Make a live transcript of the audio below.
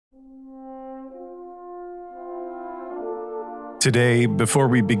Today, before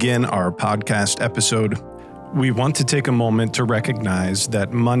we begin our podcast episode, we want to take a moment to recognize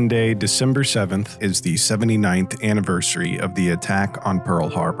that Monday, December 7th, is the 79th anniversary of the attack on Pearl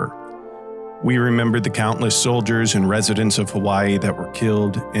Harbor. We remember the countless soldiers and residents of Hawaii that were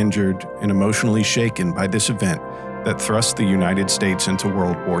killed, injured, and emotionally shaken by this event that thrust the United States into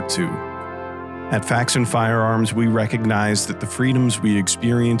World War II. At Faxon Firearms, we recognize that the freedoms we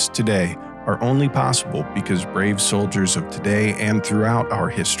experience today are only possible because brave soldiers of today and throughout our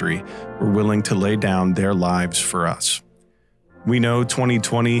history were willing to lay down their lives for us. We know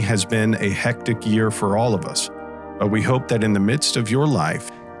 2020 has been a hectic year for all of us, but we hope that in the midst of your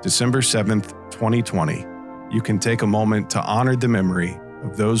life, December 7th, 2020, you can take a moment to honor the memory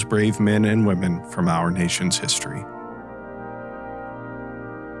of those brave men and women from our nation's history.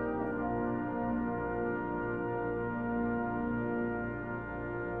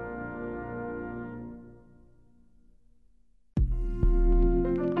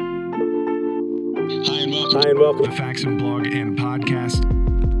 Hi and welcome to Faxon Blog and Podcast.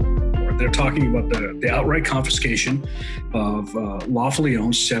 They're talking about the outright confiscation of lawfully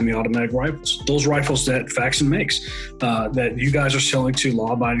owned semi-automatic rifles. Those rifles that Faxon makes, that you guys are selling to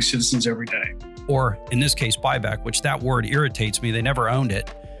law-abiding citizens every day. Or in this case, buyback, which that word irritates me. They never owned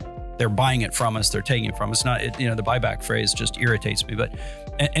it. They're buying it from us. They're taking it from us. The buyback phrase just irritates me. But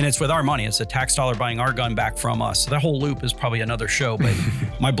and it's with our money. It's a tax dollar buying our gun back from us. So that whole loop is probably another show, but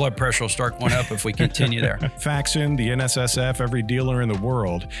my blood pressure will start going up if we continue there. Faxon, the NSSF, every dealer in the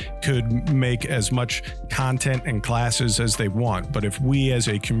world could make as much content and classes as they want. But if we as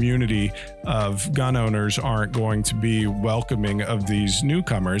a community of gun owners aren't going to be welcoming of these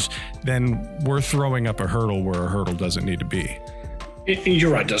newcomers, then we're throwing up a hurdle where a hurdle doesn't need to be.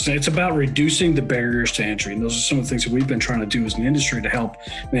 You're right, Dustin. It's about reducing the barriers to entry. And those are some of the things that we've been trying to do as an industry to help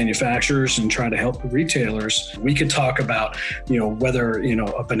manufacturers and try to help retailers. We could talk about, whether,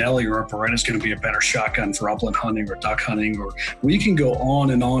 a Benelli or a Beretta is going to be a better shotgun for upland hunting or duck hunting, or we can go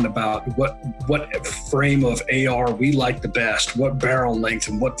on and on about what frame of AR we like the best, what barrel length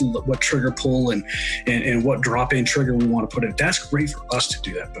and what trigger pull and what drop-in trigger we want to put in. That's great for us to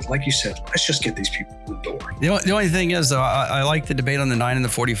do that. But like you said, let's just get these people in the door. The only thing is, though, I like the debate on the 9 and the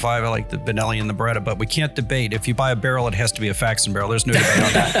 45. I like the Benelli and the Beretta, but we can't debate. If you buy a barrel, it has to be a Faxon barrel. There's no debate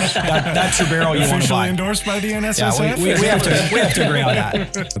on that. That's your barrel you want to buy. Officially endorsed by the NSSF? Yeah, we have to agree on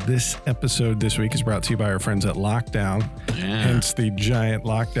that. This episode this week is brought to you by our friends at Lockdown, hence the giant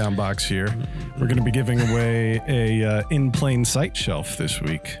Lockdown box here. We're going to be giving away a in plain sight shelf this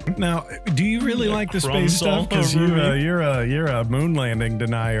week. Now, do you really like the space stuff? Because you're a moon landing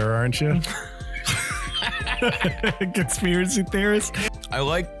denier, aren't you? Conspiracy theorist. I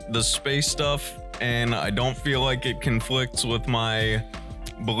like the space stuff, and I don't feel like it conflicts with my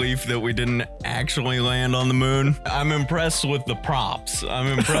belief that we didn't actually land on the moon. I'm impressed with the props. I'm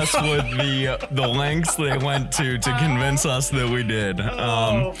impressed with the lengths they went to convince us that we did.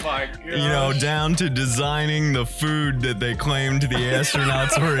 Oh my God. Down to designing the food that they claimed the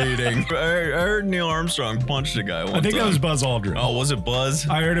astronauts were eating. I heard Neil Armstrong punched a guy one time. I think that was Buzz Aldrin. Oh, was it Buzz?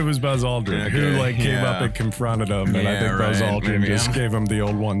 I heard it was Buzz Aldrin who came up and confronted him, and I think Buzz Aldrin just gave him the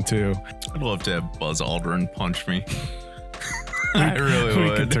old one too. I'd love to have Buzz Aldrin punch me. I really would.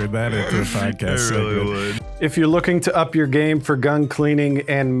 We could turn that into a podcast. I really would. If you're looking to up your game for gun cleaning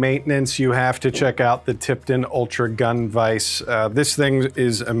and maintenance, you have to check out the Tipton Ultra Gun Vise. This thing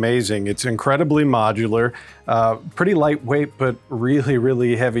is amazing. It's incredibly modular, pretty lightweight, but really,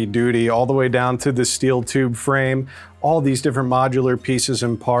 really heavy duty, all the way down to the steel tube frame. All these different modular pieces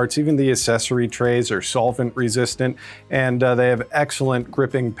and parts, even the accessory trays are solvent resistant, and they have excellent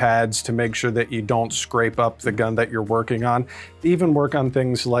gripping pads to make sure that you don't scrape up the gun that you're working on. They even work on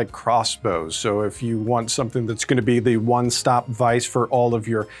things like crossbows. So if you want something that's going to be the one-stop vise for all of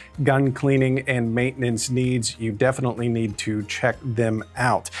your gun cleaning and maintenance needs, you definitely need to check them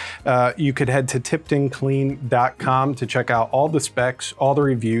out. You could head to tiptonclean.com to check out all the specs, all the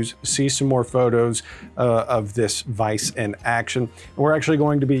reviews, see some more photos of this vise in action. We're actually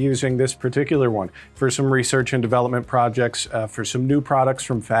going to be using this particular one for some research and development projects for some new products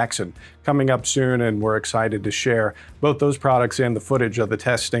from Faxon coming up soon, and we're excited to share both those products and the footage of the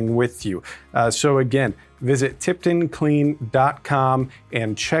testing with you. So again, visit tiptonclean.com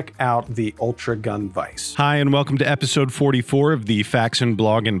and check out the Ultra Gun Vise. Hi, and welcome to episode 44 of the Faxon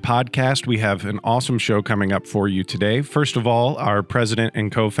Blog and Podcast. We have an awesome show coming up for you today. First of all, our president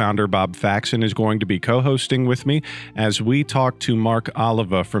and co-founder, Bob Faxon, is going to be co-hosting with me as we talk to Mark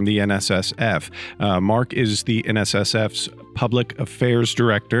Oliva from the NSSF. Mark is the NSSF's public affairs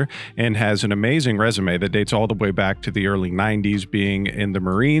director and has an amazing resume that dates all the way back to the early 90s, being in the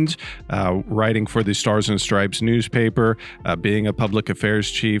Marines, writing for the Stars and Stripes newspaper, being a public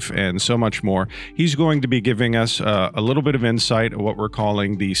affairs chief, and so much more. He's going to be giving us a little bit of insight of what we're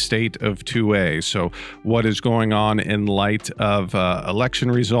calling the state of 2A. So what is going on in light of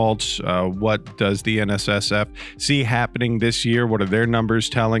election results? What does the NSSF see happening this year? What are their numbers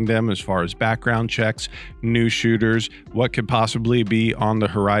telling them as far as background checks, new shooters? What could possibly be on the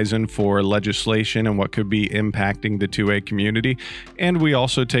horizon for legislation and what could be impacting the 2A community? And we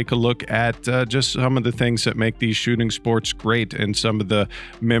also take a look at just some of the things that make these shooting sports great and some of the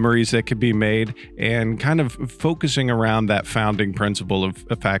memories that could be made, and kind of focusing around that founding principle of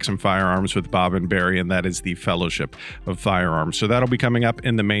Facts and Firearms with Bob and Barry, and that is the Fellowship of Firearms. So that'll be coming up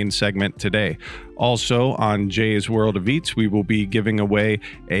in the main segment today. Also, on Jay's World of Eats, we will be giving away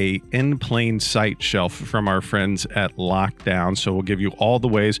a in plain sight shelf from our friends at Lockdown. So we'll give you all the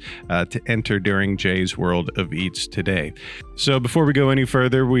ways to enter during Jay's World of Eats today. So before we go any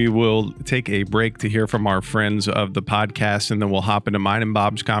further, we will take a break to hear from our friends of the podcast, and then we'll hop into mine and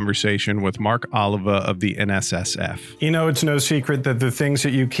Bob's conversation with Mark Oliva of the NSSF. You know, it's no secret that the things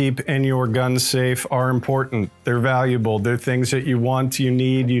that you keep in your gun safe are important. They're valuable. They're things that you want, you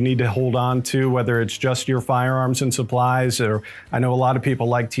need to hold on to, whether it's just your firearms and supplies, or I know a lot of people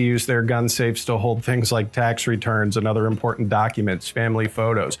like to use their gun safes to hold things like tax returns and other important documents, family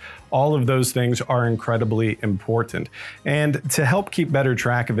photos. All of those things are incredibly important. And to help keep better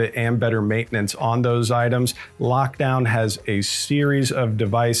track of it and better maintenance on those items, Lockdown has a series of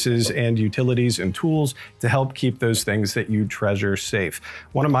devices and utilities and tools to help keep those things that you treasure safe.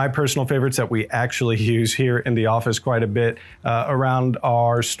 One of my personal favorites that we actually use here in the office quite a bit around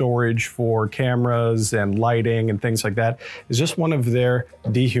our storage for cameras and lighting and things like that is just one of their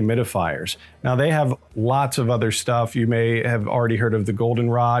dehumidifiers. Now, they have lots of other stuff. You may have already heard of the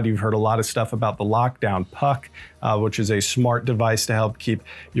Goldenrod. You've heard a lot of stuff about the Lockdown Puck, which is a smart device to help keep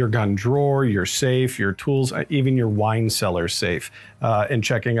your gun drawer, your safe, your tools, even your wine cellar safe, and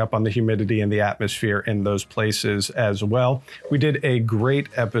checking up on the humidity and the atmosphere in those places as well. We did a great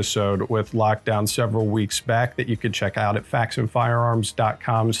episode with Lockdown several weeks back that you could check out at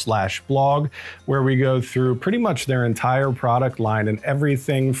factsandfirearms.com/blog, where we go through pretty much their entire product line and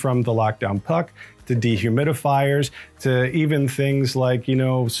everything from the Lockdown Puck to dehumidifiers, to even things like,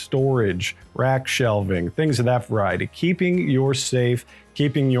 storage, rack shelving, things of that variety. Keeping your safe,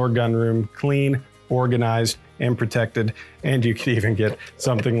 keeping your gun room clean, organized, and protected. And you could even get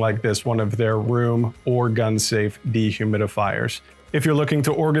something like this, one of their room or gun safe dehumidifiers. If you're looking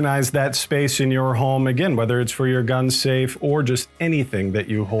to organize that space in your home, again, whether it's for your gun safe or just anything that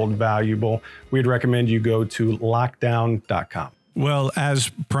you hold valuable, we'd recommend you go to lockdown.com. Well,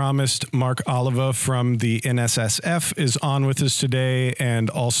 as promised, Mark Oliva from the NSSF is on with us today. And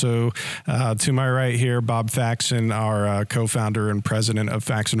also to my right here, Bob Faxon, our co-founder and president of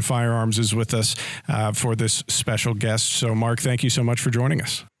Facts and Firearms, is with us for this special guest. So, Mark, thank you so much for joining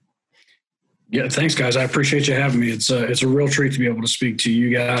us. Yeah, thanks, guys. I appreciate you having me. It's a real treat to be able to speak to you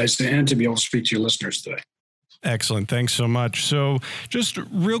guys and to be able to speak to your listeners today. Excellent. Thanks so much. So just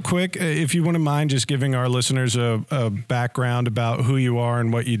real quick, if you wouldn't mind just giving our listeners a background about who you are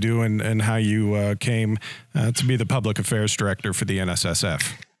and what you do and how you came to be the public affairs director for the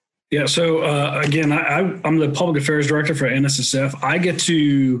NSSF. Yeah. So again, I'm the public affairs director for NSSF. I get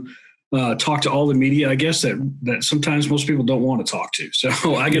to talk to all the media, I guess, that sometimes most people don't want to talk to.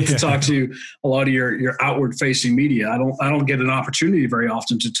 So I get to talk to a lot of your outward facing media. I don't get an opportunity very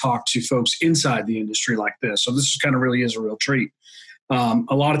often to talk to folks inside the industry like this. So this kind of really is a real treat. A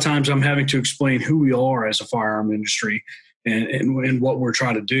lot of times I'm having to explain who we are as a firearm industry and what we're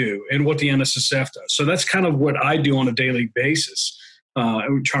trying to do and what the NSSF does. So that's kind of what I do on a daily basis.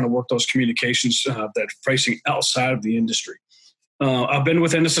 And we're trying to work those communications that are facing outside of the industry. I've been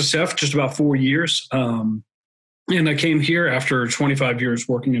with NSSF just about 4 years, and I came here after 25 years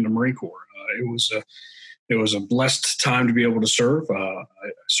working in the Marine Corps. It was a blessed time to be able to serve. I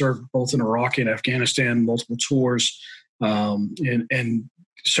served both in Iraq and Afghanistan, multiple tours, and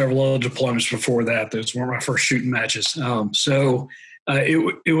several other deployments before that. Those were my first shooting matches. So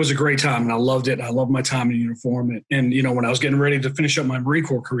it was a great time, and I loved it. I loved my time in uniform. And when I was getting ready to finish up my Marine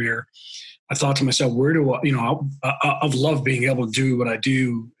Corps career, I thought to myself, where do I've loved being able to do what I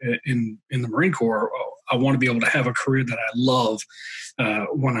do in the Marine Corps. I want to be able to have a career that I love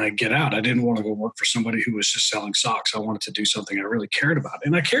when I get out. I didn't want to go work for somebody who was just selling socks. I wanted to do something I really cared about.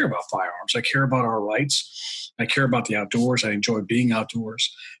 And I care about firearms. I care about our rights. I care about the outdoors. I enjoy being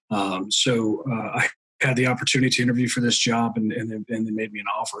outdoors. So I had the opportunity to interview for this job, and they made me an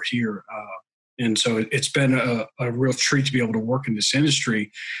offer here And so it's been a real treat to be able to work in this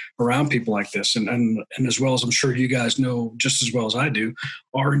industry around people like this. And as well as I'm sure you guys know just as well as I do,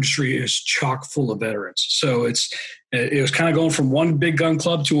 our industry is chock full of veterans. So it was kind of going from one big gun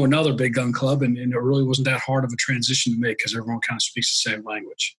club to another big gun club. And it really wasn't that hard of a transition to make because everyone kind of speaks the same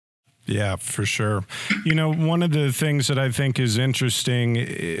language. Yeah, for sure. One of the things that I think is interesting,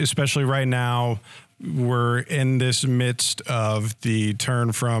 especially right now, we're in this midst of the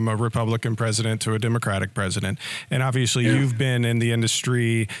turn from a Republican president to a Democratic president. And obviously you've been in the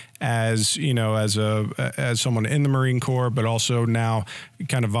industry as someone in the Marine Corps, but also now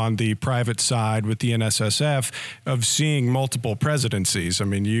kind of on the private side with the NSSF of seeing multiple presidencies. I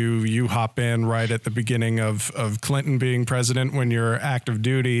mean, you hop in right at the beginning of Clinton being president when you're active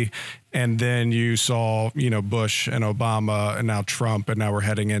duty. And then you saw, Bush and Obama and now Trump, and now we're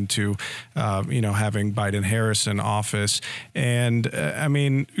heading into, having Biden-Harris in office. And I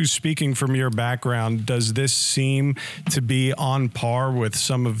mean, speaking from your background, does this seem to be on par with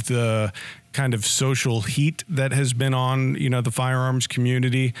some of the kind of social heat that has been on, the firearms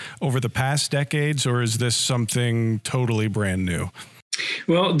community over the past decades, or is this something totally brand new?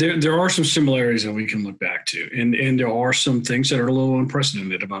 Well, there are some similarities that we can look back to, and there are some things that are a little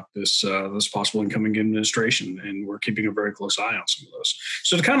unprecedented about this possible incoming administration, and we're keeping a very close eye on some of those.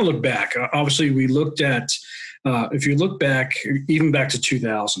 So to kind of look back, obviously we looked at, if you look back, even back to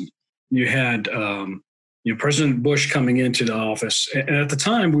 2000, you had President Bush coming into the office, and at the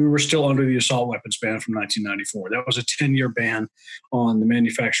time we were still under the assault weapons ban from 1994. That was a 10-year ban on the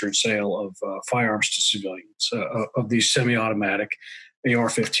manufacture and sale of firearms to civilians, of these semi-automatic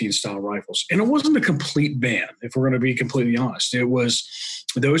AR-15 style rifles. And it wasn't a complete ban, if we're going to be completely honest. It was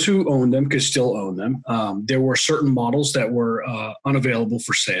those who owned them could still own them. There were certain models that were unavailable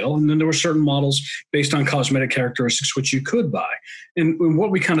for sale. And then there were certain models based on cosmetic characteristics, which you could buy. And what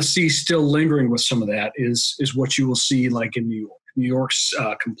we kind of see still lingering with some of that is what you will see like in New York. New York's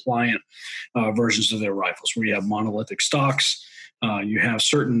compliant versions of their rifles, where you have monolithic stocks. You have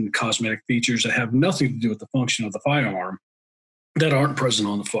certain cosmetic features that have nothing to do with the function of the firearm that aren't present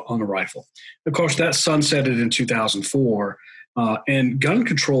on the rifle. Of course, that sunsetted in 2004, and gun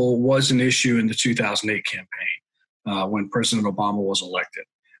control was an issue in the 2008 campaign when President Obama was elected.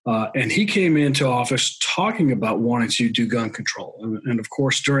 And he came into office talking about wanting to do gun control. And of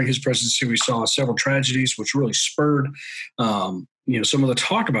course, during his presidency, we saw several tragedies, which really spurred some of the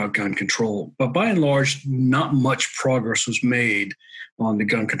talk about gun control. But by and large, not much progress was made on the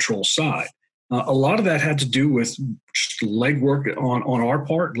gun control side. A lot of that had to do with just legwork on our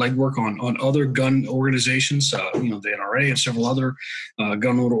part, legwork on other gun organizations, the NRA and several other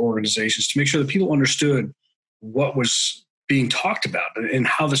gun owner organizations, to make sure that people understood what was being talked about and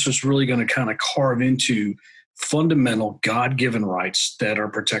how this was really going to kind of carve into fundamental God-given rights that are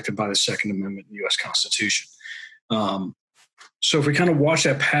protected by the Second Amendment in the U.S. Constitution. So if we kind of watch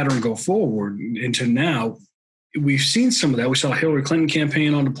that pattern go forward into now, we've seen some of that. We saw a Hillary Clinton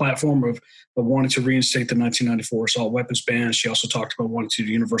campaign on the platform of wanting to reinstate the 1994 assault weapons ban. She also talked about wanting to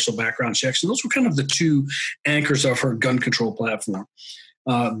do universal background checks. And those were kind of the two anchors of her gun control platform.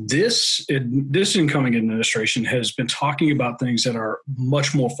 This incoming administration has been talking about things that are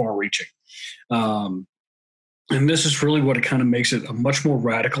much more far-reaching. And this is really what it kind of makes it a much more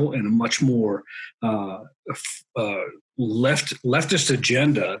radical and a much more leftist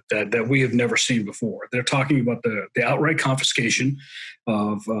agenda that we have never seen before. They're talking about the outright confiscation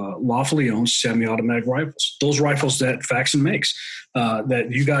of lawfully owned semi-automatic rifles. Those rifles that Faxon makes, that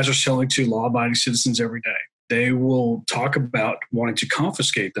you guys are selling to law-abiding citizens every day. They will talk about wanting to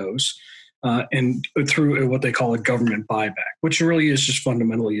confiscate those and through what they call a government buyback, which really is just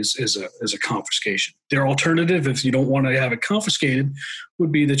fundamentally is a confiscation. Their alternative, if you don't want to have it confiscated,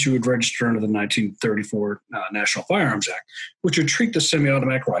 would be that you would register under the 1934 National Firearms Act, which would treat the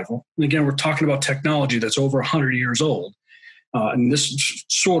semi-automatic rifle. And again, we're talking about technology that's over 100 years old. And this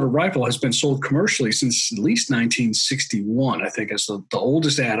sort of rifle has been sold commercially since at least 1961, I think, as the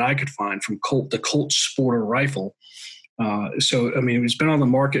oldest ad I could find from the Colt Sporter rifle. So, I mean, it's been on the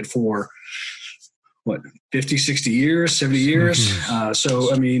market for, 50, 60 years, 70 years.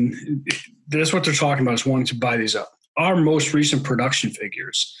 So, I mean, that's what they're talking about, is wanting to buy these up. Our most recent production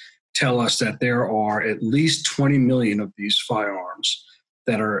figures tell us that there are at least 20 million of these firearms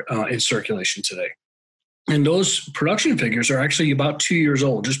that are in circulation today. And those production figures are actually about 2 years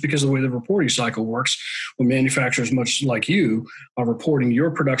old, just because of the way the reporting cycle works. When manufacturers, much like you, are reporting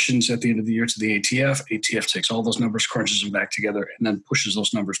your productions at the end of the year to the ATF, ATF takes all those numbers, crunches them back together, and then pushes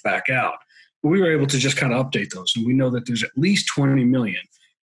those numbers back out. But we were able to just kind of update those. And we know that there's at least 20 million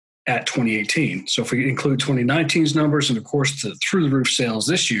at 2018. So if we include 2019's numbers and, of course, the through-the-roof sales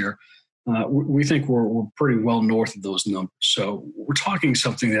this year, we think we're pretty well north of those numbers. So we're talking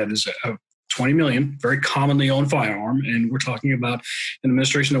something that is a 20 million, very commonly owned firearm, and we're talking about an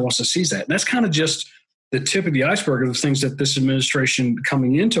administration that wants to seize that. And that's kind of just the tip of the iceberg of the things that this administration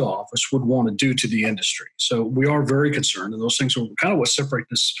coming into office would want to do to the industry. So we are very concerned, and those things are kind of what separate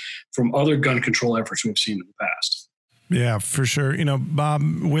this from other gun control efforts we've seen in the past. Yeah, for sure. Bob,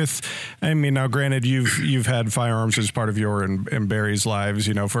 now granted, you've had firearms as part of your and Barry's lives,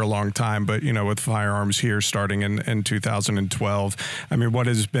 for a long time, but, with firearms here starting in 2012, what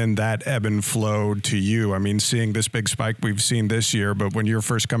has been that ebb and flow to you? Seeing this big spike we've seen this year, but when you're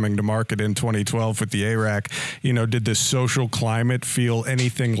first coming to market in 2012 with the ARAC, did the social climate feel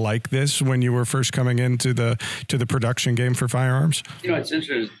anything like this when you were first coming into the production game for firearms? It's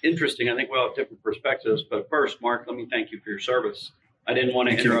interesting. I think we all have different perspectives, but first, Mark, let me thank you for your service. I didn't want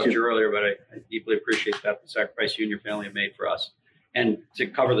to interrupt you earlier, but I deeply appreciate the sacrifice you and your family have made for us. And to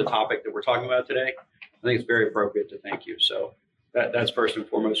cover the topic that we're talking about today, I think it's very appropriate to thank you. So that's first and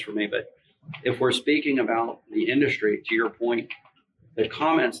foremost for me. But if we're speaking about the industry, to your point, the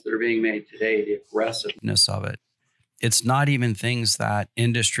comments that are being made today, the aggressiveness of it, it's not even things that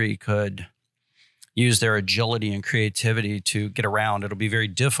industry could use their agility and creativity to get around. It'll be very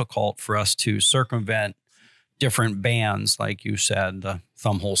difficult for us to circumvent different bans, like you said, the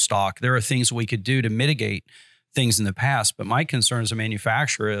thumb hole stock. There are things we could do to mitigate things in the past. But my concern as a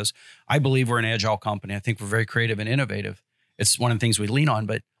manufacturer is I believe we're an agile company. I think we're very creative and innovative. It's one of the things we lean on.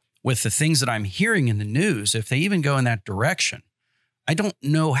 But with the things that I'm hearing in the news, if they even go in that direction, I don't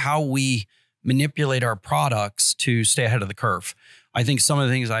know how we manipulate our products to stay ahead of the curve. I think some of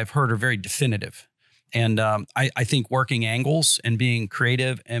the things I've heard are very definitive. And I think working angles and being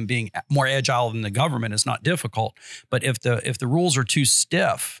creative and being more agile than the government is not difficult. But if the rules are too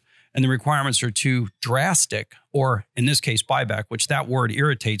stiff and the requirements are too drastic, or in this case, buyback, which that word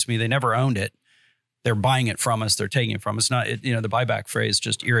irritates me. They never owned it. They're buying it from us. They're taking it from us. The buyback phrase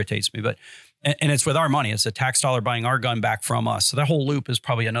just irritates me. But and it's with our money. It's a tax dollar buying our gun back from us. So that whole loop is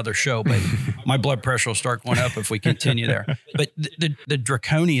probably another show. But my blood pressure will start going up if we continue there. But the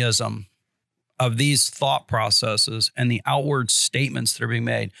draconianism of these thought processes and the outward statements that are being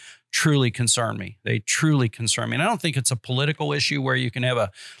made truly concern me. They truly concern me. And I don't think it's a political issue where you can have a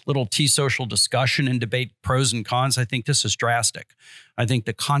little tea-social discussion and debate pros and cons. I think this is drastic. I think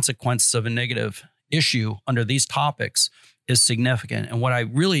the consequences of a negative issue under these topics is significant. And what I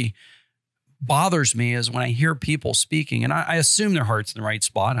really bothers me is when I hear people speaking, and I assume their heart's in the right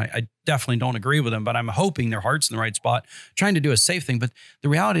spot. I definitely don't agree with them, but I'm hoping their heart's in the right spot, trying to do a safe thing. But the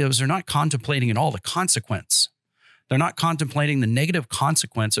reality is they're not contemplating at all the consequence. They're not contemplating the negative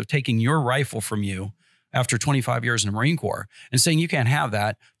consequence of taking your rifle from you after 25 years in the Marine Corps and saying you can't have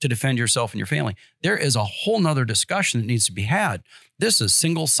that to defend yourself and your family. There is a whole nother discussion that needs to be had. This is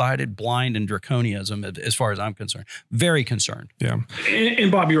single-sided, blind, and draconianism as far as I'm concerned. Very concerned. Yeah.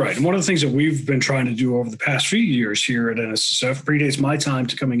 And Bob, you're right. And one of the things that we've been trying to do over the past few years here at NSSF predates my time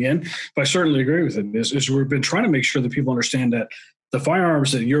to coming in, but I certainly agree with it, is we've been trying to make sure that people understand that the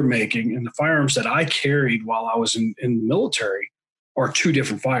firearms that you're making and the firearms that I carried while I was in the military are two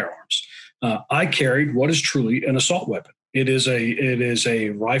different firearms. I carried what is truly an assault weapon. It is a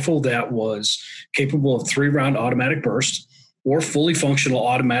rifle that was capable of 3-round automatic burst or fully functional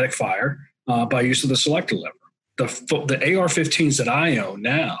automatic fire by use of the selector lever. The AR-15s that I own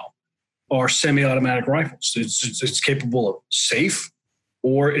now are semi-automatic rifles. It's capable of safe,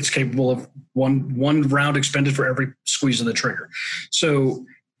 or it's capable of one round expended for every squeeze of the trigger. So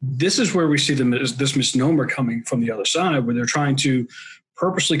this is where we see this misnomer coming from the other side, where they're trying to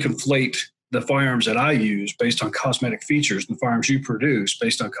purposely conflate the firearms that I use based on cosmetic features and the firearms you produce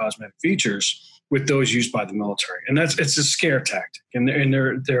based on cosmetic features with those used by the military. And it's a scare tactic. And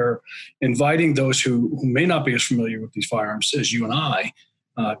they're inviting those who may not be as familiar with these firearms as you and I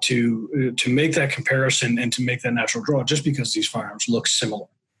to make that comparison and to make that natural draw just because these firearms look similar.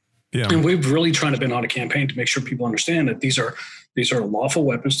 Yeah. And we've really trying to been on a campaign to make sure people understand that these are lawful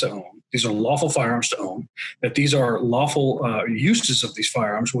weapons to own. These are lawful firearms to own, that these are lawful uses of these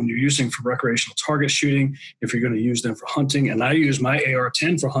firearms when you're using for recreational target shooting, if you're going to use them for hunting. And I use my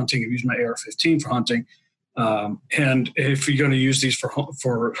AR-10 for hunting. I use my AR-15 for hunting. And if you're going to use these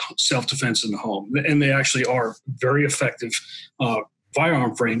for self-defense in the home, and they actually are very effective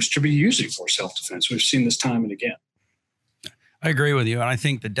firearm frames to be using for self-defense. We've seen this time and again. I agree with you. And I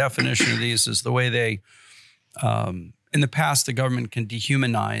think the definition of these is the way they, in the past, the government can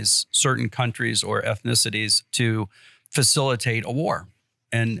dehumanize certain countries or ethnicities to facilitate a war.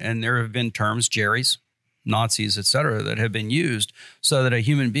 And there have been terms, Jerry's, Nazis, et cetera, that have been used so that a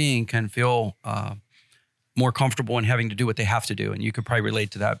human being can feel more comfortable in having to do what they have to do. And you could probably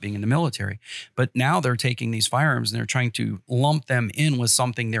relate to that being in the military. But now they're taking these firearms and they're trying to lump them in with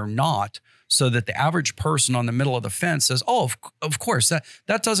something they're not, so that the average person on the middle of the fence says, oh, of course,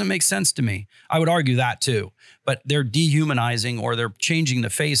 that doesn't make sense to me. I would argue that too. But they're dehumanizing, or they're changing the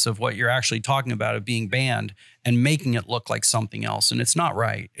face of what you're actually talking about of being banned and making it look like something else. And it's not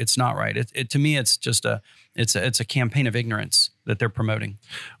right. It's not right. To me, it's just it's a campaign of ignorance that they're promoting.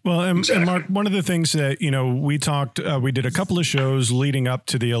 Well, and Mark, one of the things that, we talked, we did a couple of shows leading up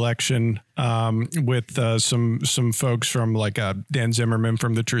to the election with some folks from like Dan Zimmerman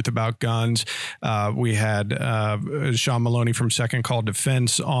from The Truth About Guns. We had Sean Maloney from Second Call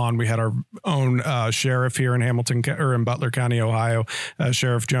Defense on. We had our own sheriff here in in Butler County, Ohio,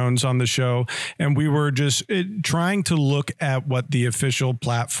 Sheriff Jones on the show. And we were just trying to look at what the official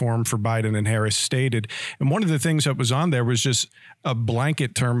platform for Biden and Harris stated. And one of the things that was on there was just a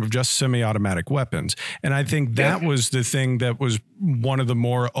blanket term of just semi-automatic weapons. And I think that was the thing that was one of the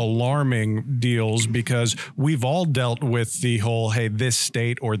more alarming deals, because we've all dealt with the whole, hey, this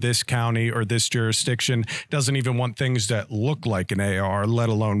state or this county or this jurisdiction doesn't even want things that look like an AR, let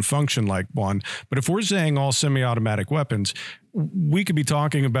alone function like one. But if we're saying all semi-automatic weapons, we could be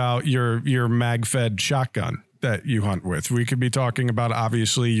talking about your mag-fed shotgun that you hunt with. We could be talking about,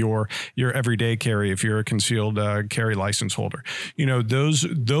 obviously, your everyday carry if you're a concealed carry license holder. Those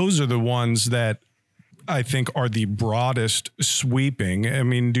are the ones that I think are the broadest sweeping. I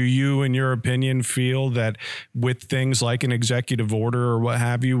mean, do you, in your opinion, feel that with things like an executive order or what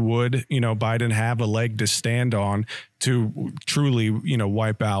have you, would, Biden have a leg to stand on to truly,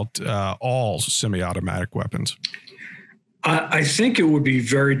 wipe out all semi-automatic weapons? I think it would be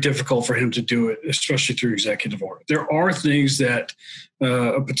very difficult for him to do it, especially through executive order. There are things that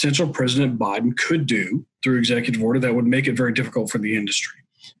a potential President Biden could do through executive order that would make it very difficult for the industry.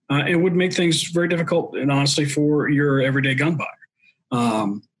 It would make things very difficult, and honestly, for your everyday gun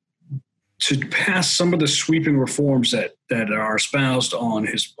buyer. To pass some of the sweeping reforms that are espoused on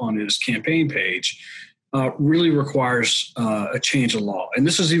his campaign page really requires a change of law. And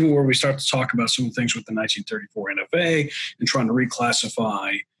this is even where we start to talk about some of the things with the 1934 NFA and trying to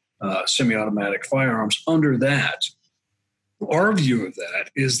reclassify semi-automatic firearms under that. Our view of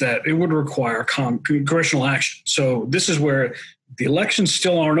that is that it would require congressional action. So this is where the elections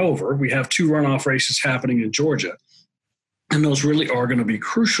still aren't over. We have 2 runoff races happening in Georgia, and those really are going to be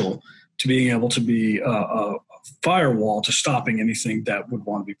crucial to being able to be a firewall to stopping anything that would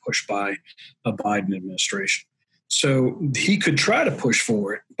want to be pushed by a Biden administration. So he could try to push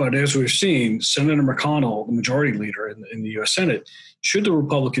for it, but as we've seen, Senator McConnell, the majority leader in the U.S. Senate, should the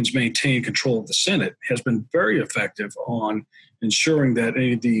Republicans maintain control of the Senate, has been very effective on ensuring that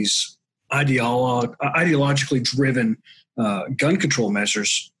any of these ideologically driven gun control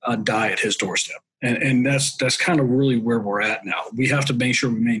measures die at his doorstep. And that's kind of really where we're at now. We have to make sure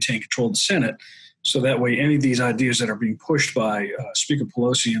we maintain control of the Senate, so that way any of these ideas that are being pushed by Speaker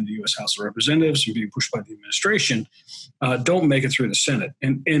Pelosi in the U.S. House of Representatives and being pushed by the administration don't make it through the Senate.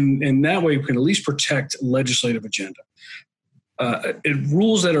 And that way we can at least protect legislative agenda.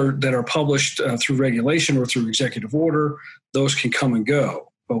 Rules that are published through regulation or through executive order, those can come and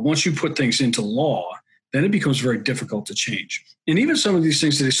go. But once you put things into law, then it becomes very difficult to change. And even some of these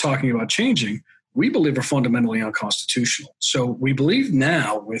things that he's talking about changing, we believe are fundamentally unconstitutional. So we believe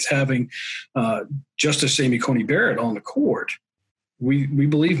now, with having Justice Amy Coney Barrett on the court, we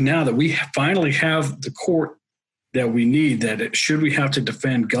believe now that we finally have the court that we need, that should we have to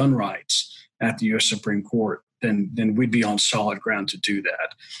defend gun rights at the U.S. Supreme Court, then we'd be on solid ground to do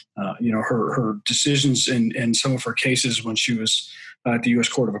that. Her decisions in some of her cases when she was at the U.S.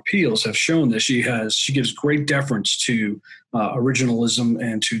 Court of Appeals have shown that she gives great deference to originalism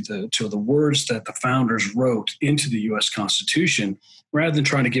and to the words that the founders wrote into the U.S. Constitution, rather than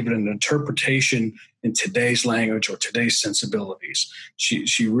trying to give it an interpretation in today's language or today's sensibilities.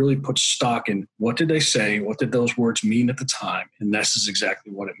 She really puts stock in what did they say, what did those words mean at the time, and this is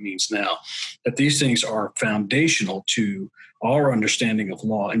exactly what it means now. That these things are foundational to our understanding of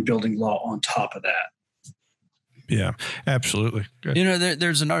law and building law on top of that. Yeah, absolutely. Good.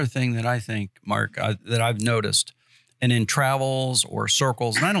 There's another thing that I think, Mark, that I've noticed, and in travels or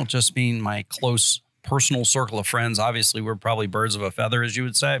circles, and I don't just mean my close personal circle of friends. Obviously, we're probably birds of a feather, as you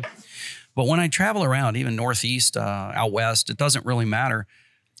would say. But when I travel around, even Northeast, out West, it doesn't really matter.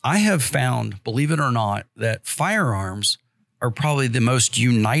 I have found, believe it or not, that firearms are probably the most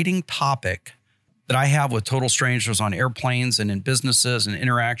uniting topic that I have with total strangers on airplanes and in businesses and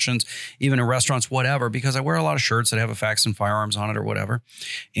interactions, even in restaurants, whatever, because I wear a lot of shirts that have a Facts and Firearms on it or whatever.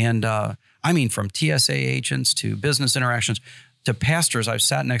 And I mean, from TSA agents to business interactions, to pastors I've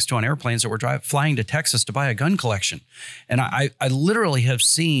sat next to on airplanes that were flying to Texas to buy a gun collection. And I literally have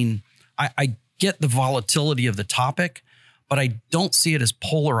seen, I get the volatility of the topic, but I don't see it as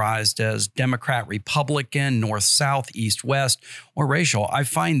polarized as Democrat, Republican, North, South, East, West, or racial. I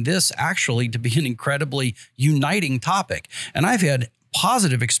find this actually to be an incredibly uniting topic. And I've had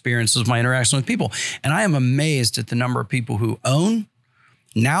positive experiences with my interaction with people. And I am amazed at the number of people who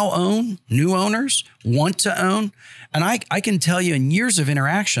now own, new owners, want to own. And I can tell you in years of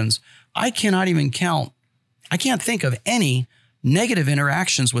interactions, I can't think of any negative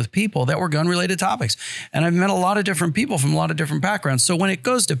interactions with people that were gun-related topics. And I've met a lot of different people from a lot of different backgrounds. So when it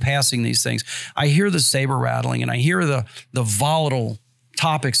goes to passing these things, I hear the saber rattling and I hear the volatile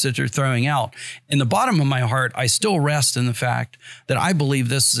topics that they're throwing out. In the bottom of my heart, I still rest in the fact that I believe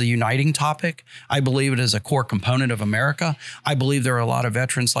this is a uniting topic. I believe it is a core component of America. I believe there are a lot of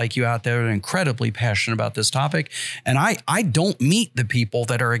veterans like you out there that are incredibly passionate about this topic. And I don't meet the people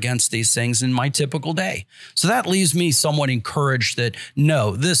that are against these things in my typical day. So that leaves me somewhat encouraged that,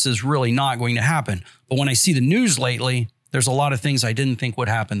 no, this is really not going to happen. But when I see the news lately, there's a lot of things I didn't think would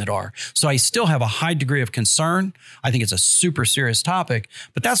happen that are. So I still have a high degree of concern. I think it's a super serious topic,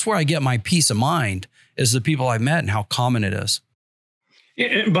 but that's where I get my peace of mind is the people I've met and how common it is.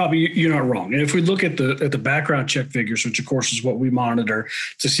 And Bobby, you're not wrong. And if we look at the background check figures, which of course is what we monitor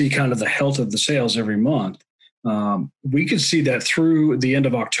to see kind of the health of the sales every month, we can see that through the end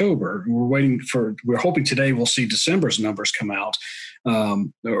of October. We're hoping today we'll see December's numbers come out.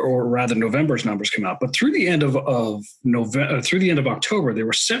 Or rather November's numbers come out. But through the end of October, there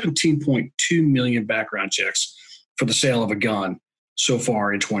were 17.2 million background checks for the sale of a gun so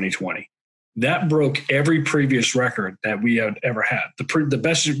far in 2020. That broke every previous record that we had ever had. The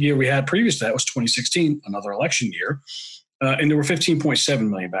best year we had previous to that was 2016, another election year, and there were 15.7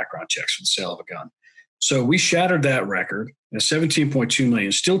 million background checks for the sale of a gun. So we shattered that record at 17.2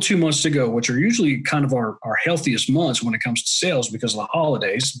 million. Still 2 months to go, which are usually kind of our healthiest months when it comes to sales because of the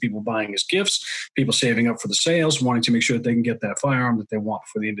holidays, people buying as gifts, people saving up for the sales, wanting to make sure that they can get that firearm that they want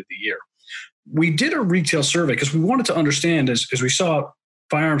before the end of the year. We did a retail survey because we wanted to understand as we saw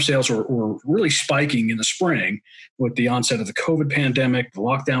firearm sales were really spiking in the spring with the onset of the COVID pandemic, the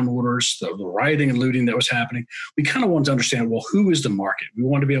lockdown orders, the rioting and looting that was happening. We kind of wanted to understand, well, who is the market? We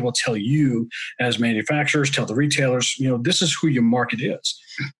want to be able to tell you as manufacturers, tell the retailers, this is who your market is.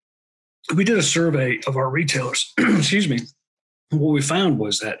 We did a survey of our retailers, excuse me. What we found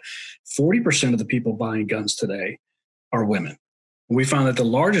was that 40% of the people buying guns today are women. We found that the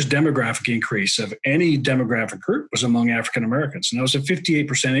largest demographic increase of any demographic group was among African Americans. And that was a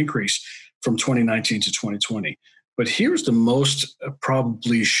 58% increase from 2019 to 2020. But here's the most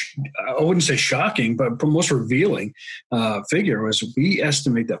probably, I wouldn't say shocking, but most revealing figure was we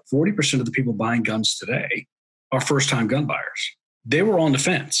estimate that 40% of the people buying guns today are first-time gun buyers. They were on the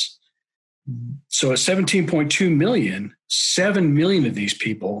fence. So at 17.2 million, 7 million of these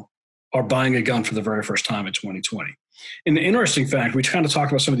people are buying a gun for the very first time in 2020. And the interesting fact, we kind of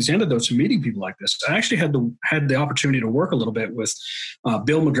talked about some of these anecdotes and meeting people like this. I actually had the opportunity to work a little bit with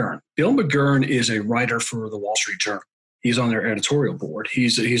Bill McGurn. Bill McGurn is a writer for the Wall Street Journal. He's on their editorial board.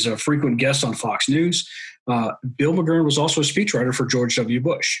 He's a frequent guest on Fox News. Bill McGurn was also a speechwriter for George W.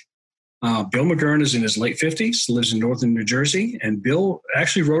 Bush. Bill McGurn is in his late 50s, lives in northern New Jersey, and Bill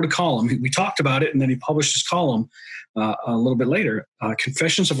actually wrote a column. We talked about it, and then he published his column a little bit later,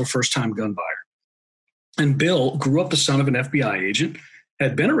 Confessions of a First-Time Gun Buyer. And Bill grew up the son of an FBI agent,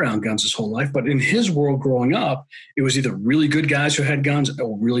 had been around guns his whole life, but in his world growing up, it was either really good guys who had guns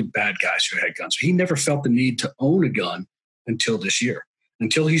or really bad guys who had guns. He never felt the need to own a gun until this year,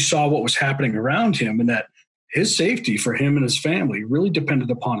 until he saw what was happening around him and that his safety for him and his family really depended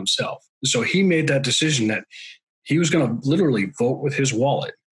upon himself. So he made that decision that he was going to literally vote with his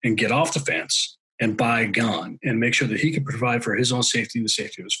wallet and get off the fence and buy a gun and make sure that he could provide for his own safety and the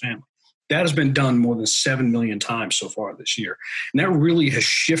safety of his family. That has been done more than 7 million times so far this year. And that really has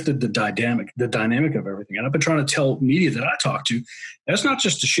shifted the dynamic of everything. And I've been trying to tell media that I talk to, that's not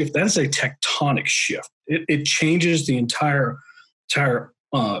just a shift, that is a tectonic shift. It changes the entire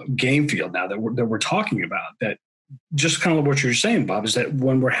game field now that we're talking about. That just kind of what you're saying, Bob, is that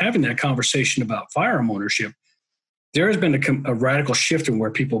when we're having that conversation about firearm ownership, there has been a radical shift in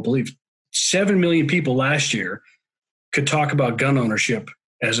where people believe 7 million people last year could talk about gun ownership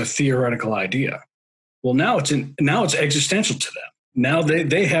as a theoretical idea. Well, now it's existential to them. Now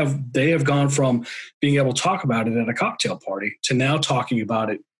they have gone from being able to talk about it at a cocktail party to now talking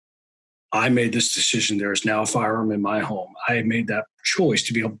about it. I made this decision. There is now a firearm in my home. I made that choice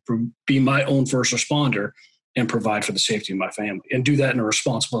to be able to be my own first responder and provide for the safety of my family and do that in a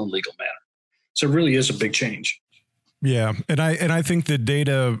responsible and legal manner. So it really is a big change. Yeah, and I think the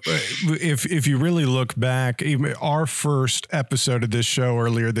data, if you really look back, even our first episode of this show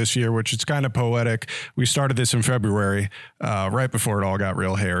earlier this year, which is kind of poetic, we started this in February, right before it all got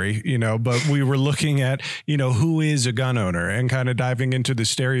real hairy, but we were looking at, who is a gun owner and kind of diving into the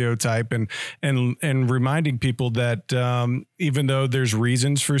stereotype and reminding people that even though there's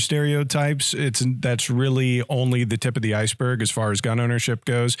reasons for stereotypes, that's really only the tip of the iceberg as far as gun ownership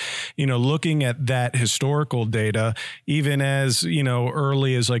goes. Looking at that historical data, even as,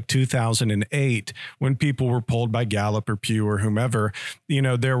 early as like 2008, when people were polled by Gallup or Pew or whomever,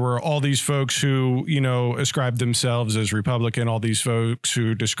 there were all these folks who, ascribed themselves as Republican, all these folks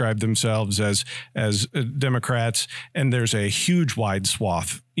who described themselves as Democrats, and there's a huge wide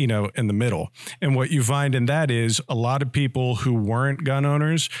swath, in the middle. And what you find in that is a lot of people who weren't gun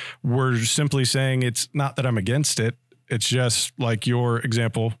owners were simply saying, it's not that I'm against it. It's just like your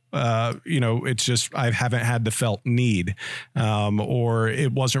example, it's just I haven't had the felt need, or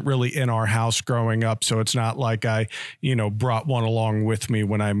it wasn't really in our house growing up. So it's not like I, brought one along with me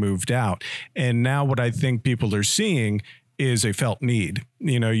when I moved out. And now what I think people are seeing is a felt need.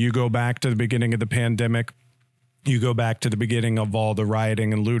 You go back to the beginning of the pandemic. You go back to the beginning of all the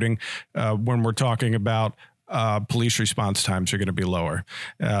rioting and looting when we're talking about police response times are going to be lower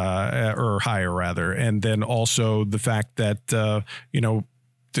or higher, rather. And then also the fact that, the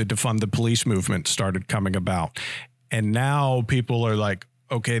defund the police movement started coming about. And now people are like,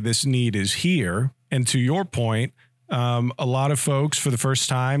 okay, this need is here. And to your point, a lot of folks for the first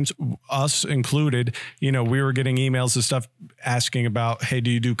time, us included, we were getting emails and stuff asking about, hey,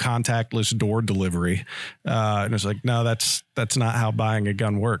 do you do contactless door delivery? And it's like, no, that's not how buying a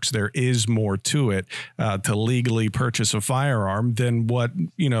gun works. There is more to it to legally purchase a firearm than what,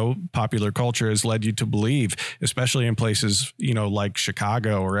 popular culture has led you to believe, especially in places, like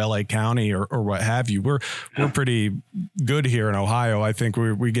Chicago or LA County or what have you. We're pretty good here in Ohio. I think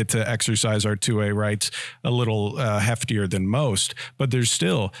we get to exercise our 2A rights a little heftier than most, but there's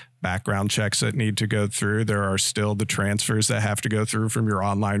still background checks that need to go through. There are still the transfers that have to go through from your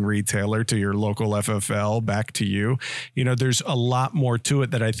online retailer to your local FFL back to you. There's a lot more to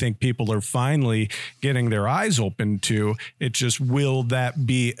it that I think people are finally getting their eyes open to. It just, will that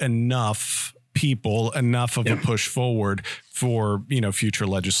be enough of a push forward for, future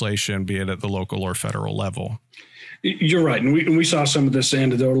legislation, be it at the local or federal level? You're right. And we saw some of this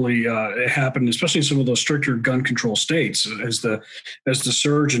anecdotally happen, especially in some of those stricter gun control states as the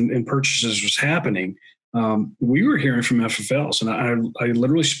surge in purchases was happening. We were hearing from FFLs, and I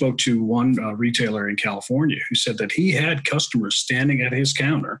literally spoke to one retailer in California who said that he had customers standing at his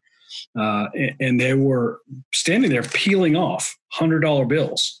counter and they were standing there peeling off $100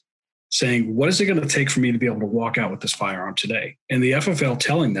 bills saying, what is it going to take for me to be able to walk out with this firearm today? And the FFL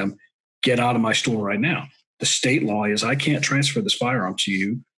telling them, get out of my store right now. The state law is I can't transfer this firearm to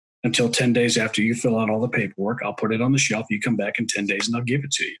you until 10 days after you fill out all the paperwork. I'll put it on the shelf. You come back in 10 days and I'll give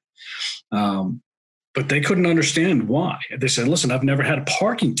it to you. But they couldn't understand why. They said, listen, I've never had a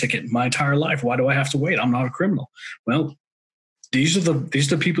parking ticket in my entire life. Why do I have to wait? I'm not a criminal. Well, these are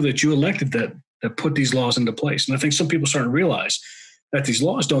the people that you elected that put these laws into place. And I think some people are starting to realize that these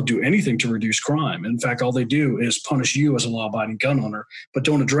laws don't do anything to reduce crime. In fact, all they do is punish you as a law-abiding gun owner, but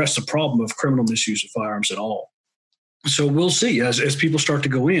don't address the problem of criminal misuse of firearms at all. So we'll see as people start to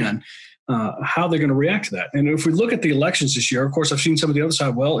go in, how they're going to react to that. And if we look at the elections this year, of course, I've seen some of the other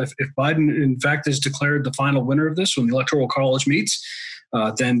side. Well, if Biden, in fact, is declared the final winner of this when the Electoral College meets,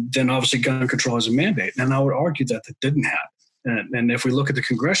 then obviously gun control is a mandate. And I would argue that didn't happen. And if we look at the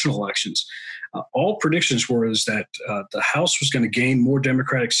congressional elections, all predictions were that the House was going to gain more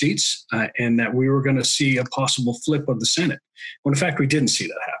Democratic seats and that we were going to see a possible flip of the Senate. When in fact, we didn't see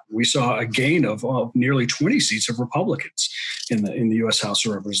that happen. We saw a gain of nearly 20 seats of Republicans in the U.S. House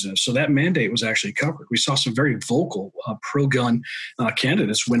of Representatives. So that mandate was actually covered. We saw some very vocal pro-gun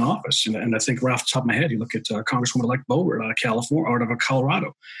candidates win office. And I think right off the top of my head, you look at Congresswoman-elect Boebert out of California, out of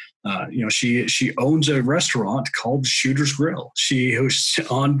Colorado. She owns a restaurant called Shooter's Grill. She was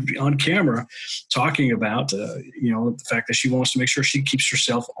on camera talking about the fact that she wants to make sure she keeps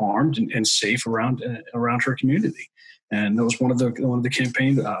herself armed and safe around her community. And that was one of the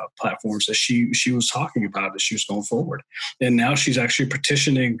campaign platforms that she was talking about as she was going forward. And now she's actually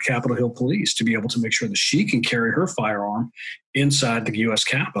petitioning Capitol Hill Police to be able to make sure that she can carry her firearm inside the U.S.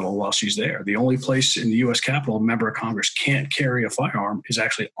 Capitol while she's there. The only place in the U.S. Capitol a member of Congress can't carry a firearm is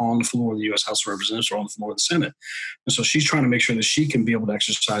actually on the floor of the U.S. House of Representatives or on the floor of the Senate. And so she's trying to make sure that she can be able to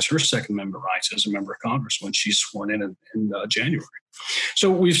exercise her Second Amendment rights as a member of Congress when she's sworn in January. So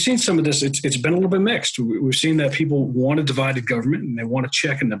we've seen some of this. It's been a little bit mixed. We've seen that people want a divided government and they want to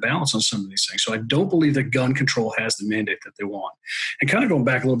check and the balance on some of these things. So I don't believe that gun control has the mandate that they want. And kind of going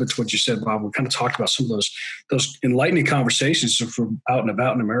back a little bit to what you said, Bob, we kind of talked about some of those enlightening conversations from out and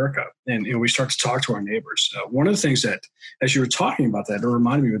about in America. And we start to talk to our neighbors. One of the things that, as you were talking about that, it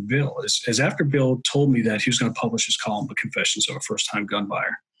reminded me of Bill, is after Bill told me that he was going to publish his column, The Confessions of a First-Time Gun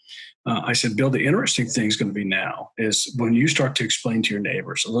Buyer, I said, Bill, the interesting thing is going to be now is when you start to explain to your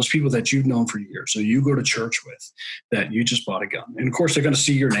neighbors, so those people that you've known for years, so you go to church with, that you just bought a gun. And of course, they're going to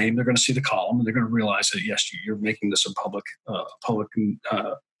see your name, they're going to see the column, and they're going to realize that, yes, you're making this a public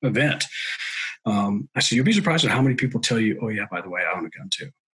event. I said, you'll be surprised at how many people tell you, oh, yeah, by the way, I own a gun too.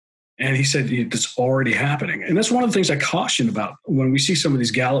 And he said, it's already happening. And that's one of the things I caution about when we see some of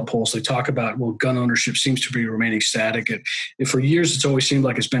these Gallup polls. They talk about, well, gun ownership seems to be remaining static. For years, it's always seemed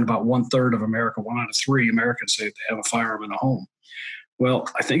like it's been about 1/3 of America, 1 out of 3 Americans say they have a firearm in a home. Well,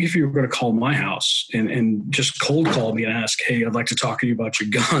 I think if you were going to call my house and just cold call me and ask, hey, I'd like to talk to you about your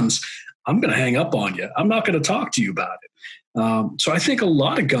guns, I'm going to hang up on you. I'm not going to talk to you about it. So I think a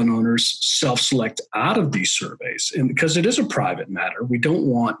lot of gun owners self-select out of these surveys, and because it is a private matter, we don't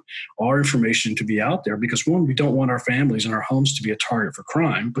want our information to be out there because, one, we don't want our families and our homes to be a target for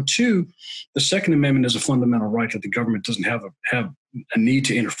crime. But two, the Second Amendment is a fundamental right that the government doesn't have a need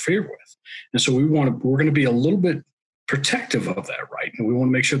to interfere with. And so we're going to be a little bit protective of that right. And we want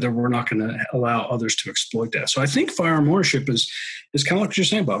to make sure that we're not going to allow others to exploit that. So I think firearm ownership is kind of like what you're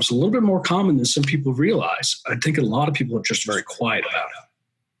saying, Bob. It's a little bit more common than some people realize. I think a lot of people are just very quiet about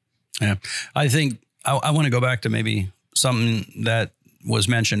it. Yeah. I think I want to go back to maybe something that was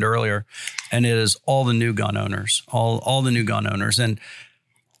mentioned earlier, and it is all the new gun owners, all the new gun owners. And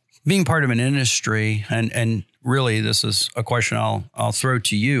being part of an industry, and really this is a question I'll throw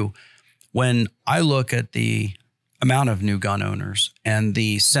to you. When I look at the amount of new gun owners and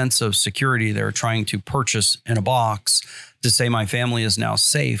the sense of security they're trying to purchase in a box to say my family is now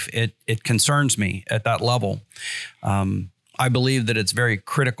safe, it concerns me at that level. I believe that it's very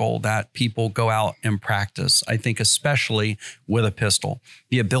critical that people go out and practice. I think especially with a pistol.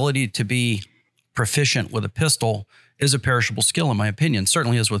 The ability to be proficient with a pistol is a perishable skill, in my opinion.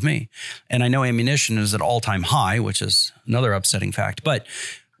 Certainly is with me. And I know ammunition is at all-time high, which is another upsetting fact. But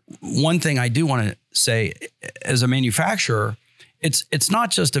one thing I do want to say, as a manufacturer, it's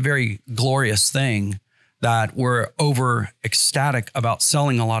not just a very glorious thing that we're over ecstatic about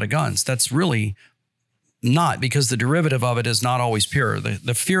selling a lot of guns. That's really not, because the derivative of it is not always pure.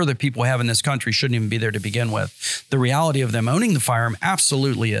 The fear that people have in this country shouldn't even be there to begin with. The reality of them owning the firearm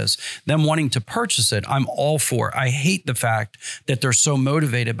absolutely is. Them wanting to purchase it, I'm all for. I hate the fact that they're so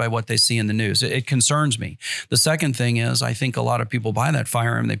motivated by what they see in the news. It concerns me. The second thing is, I think a lot of people buy that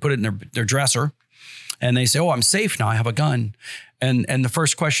firearm, they put it in their dresser, and they say, oh, I'm safe now, I have a gun. And the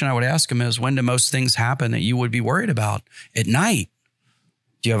first question I would ask them is, when do most things happen that you would be worried about? At night.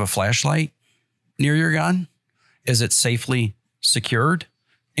 Do you have a flashlight near your gun? Is it safely secured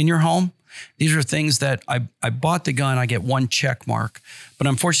in your home? These are things that I bought the gun, I get one check mark. But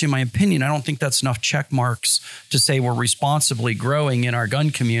unfortunately, in my opinion, I don't think that's enough check marks to say we're responsibly growing in our gun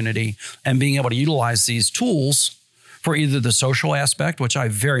community and being able to utilize these tools for either the social aspect, which I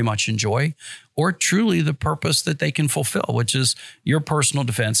very much enjoy, or truly the purpose that they can fulfill, which is your personal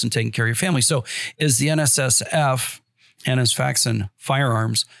defense and taking care of your family. So is the NSSF and as Faxon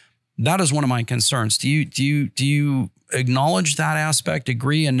Firearms, that is one of my concerns. Do you acknowledge that aspect,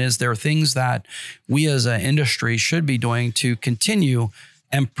 agree? And is there things that we as an industry should be doing to continue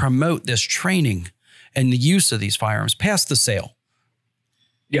and promote this training and the use of these firearms past the sale?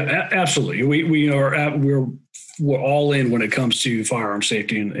 Yeah, absolutely. We're all in when it comes to firearm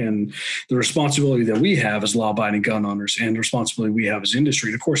safety and the responsibility that we have as law-abiding gun owners and the responsibility we have as industry.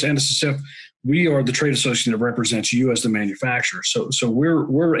 And of course, NSSF, we are the trade association that represents you as the manufacturer. So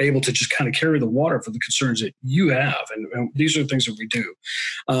we're able to just kind of carry the water for the concerns that you have. And these are the things that we do.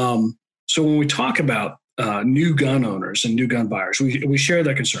 So when we talk about new gun owners and new gun buyers, we share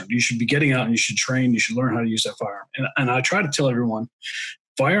that concern. You should be getting out and you should train, you should learn how to use that firearm. And I try to tell everyone,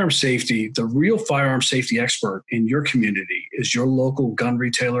 firearm safety, the real firearm safety expert in your community is your local gun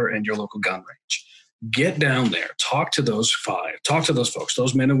retailer and your local gun range. Get down there, talk to those folks,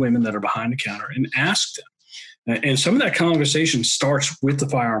 those men and women that are behind the counter, and ask them. And some of that conversation starts with the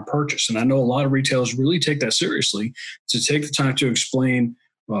firearm purchase. And I know a lot of retailers really take that seriously, to take the time to explain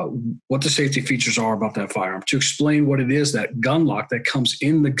what the safety features are about that firearm, to explain what it is, that gun lock that comes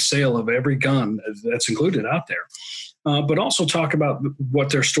in the sale of every gun that's included out there. But also talk about what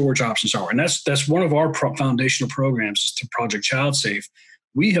their storage options are. And that's one of our foundational programs is through Project Child Safe.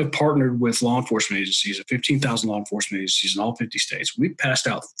 We have partnered with law enforcement agencies, 15,000 law enforcement agencies in all 50 states. We've passed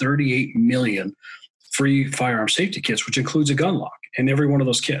out 38 million free firearm safety kits, which includes a gun lock in every one of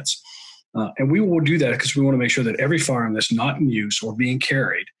those kits. And we will do that because we want to make sure that every firearm that's not in use or being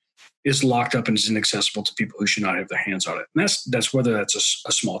carried is locked up and is inaccessible to people who should not have their hands on it. And that's whether that's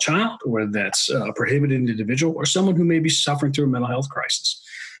a small child, or whether that's a prohibited individual, or someone who may be suffering through a mental health crisis.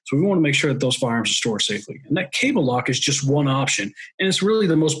 So we want to make sure that those firearms are stored safely. And that cable lock is just one option, and it's really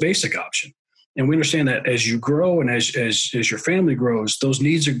the most basic option. And we understand that as you grow and as your family grows, those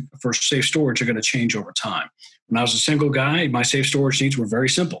needs for safe storage are going to change over time. When I was a single guy, my safe storage needs were very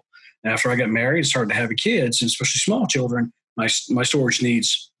simple. After I got married and started having kids, and especially small children, my storage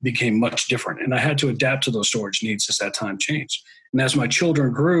needs became much different. And I had to adapt to those storage needs as that time changed. And as my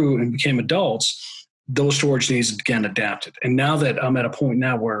children grew and became adults, those storage needs again adapted. And now that I'm at a point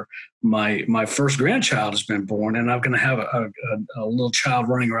now where my first grandchild has been born and I'm going to have a little child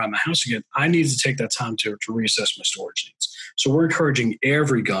running around my house again, I need to take that time to reassess my storage needs. So we're encouraging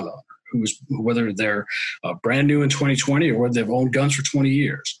every gun owner, whether they're brand new in 2020 or whether they've owned guns for 20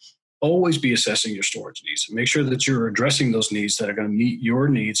 years, always be assessing your storage needs. Make sure that you're addressing those needs that are going to meet your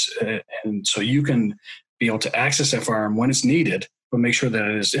needs, and so you can be able to access that firearm when it's needed, but make sure that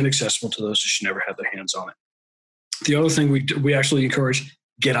it is inaccessible to those who should never have their hands on it. The other thing we actually encourage,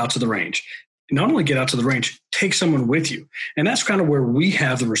 get out to the range. Not only get out to the range, take someone with you. And that's kind of where we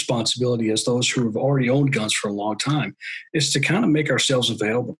have the responsibility as those who have already owned guns for a long time, is to kind of make ourselves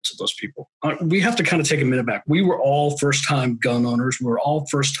available to those people. We have to kind of take a minute back. We were all first-time gun owners. We were all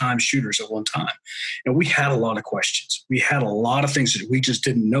first-time shooters at one time. And we had a lot of questions. We had a lot of things that we just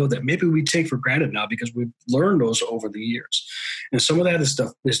didn't know that maybe we take for granted now because we've learned those over the years. And some of that is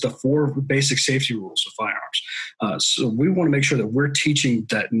the 4 basic safety rules of firearms. So we want to make sure that we're teaching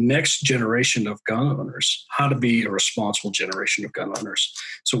that next generation of gun owners how to be a responsible generation of gun owners.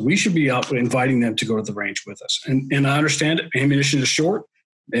 So we should be out inviting them to go to the range with us. And I understand it, ammunition is short.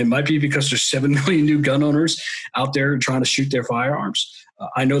 It might be because there's 7 million new gun owners out there trying to shoot their firearms.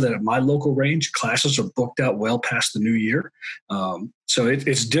 I know that at my local range, classes are booked out well past the new year. So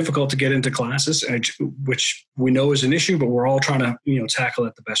it's difficult to get into classes, which we know is an issue, but we're all trying to tackle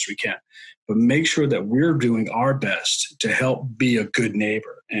it the best we can. But make sure that we're doing our best to help be a good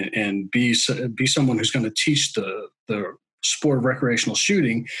neighbor and be someone who's going to teach the sport of recreational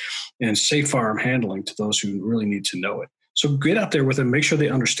shooting and safe firearm handling to those who really need to know it. So get out there with them, make sure they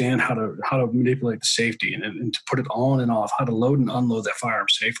understand how to manipulate the safety and to put it on and off, how to load and unload that firearm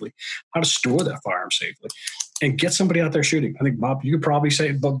safely, how to store that firearm safely, and get somebody out there shooting. I think, Bob, you could probably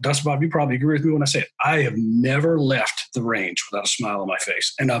say, Dustin, Bob, you probably agree with me when I say it. I have never left the range without a smile on my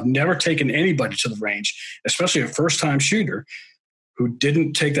face. And I've never taken anybody to the range, especially a first-time shooter, who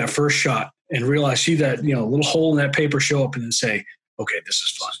didn't take that first shot and realize, see that little hole in that paper show up and then say, okay, this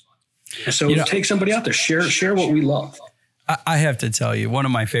is fun. And so take somebody out there, share what we love. I have to tell you, one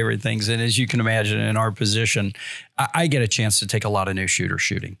of my favorite things, and as you can imagine in our position, I get a chance to take a lot of new shooters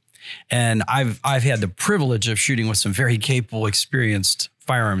shooting. And I've had the privilege of shooting with some very capable, experienced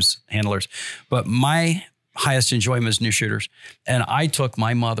firearms handlers. But my highest enjoyment is new shooters. And I took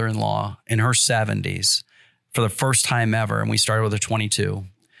my mother-in-law in her 70s for the first time ever, and we started with a 22,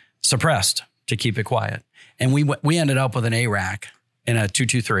 suppressed to keep it quiet. And we ended up with an ARAC in a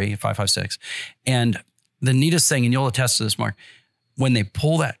 223, 5.56. And the neatest thing, and you'll attest to this, Mark, when they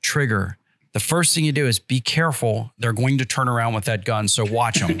pull that trigger, the first thing you do is be careful. They're going to turn around with that gun, so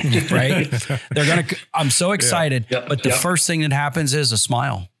watch them, right? They're going to, I'm so excited, but the first thing that happens is a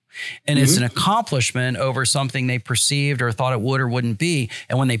smile. And it's an accomplishment over something they perceived or thought it would or wouldn't be.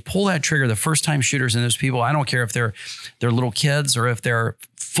 And when they pull that trigger, the first time shooters and those people, I don't care if they're little kids or if they're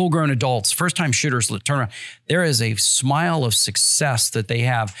full-grown adults, first-time shooters turn around. There is a smile of success that they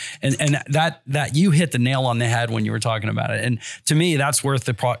have, and that you hit the nail on the head when you were talking about it. And to me, that's worth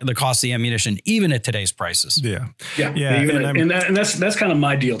the cost of the ammunition, even at today's prices. Yeah. And that's kind of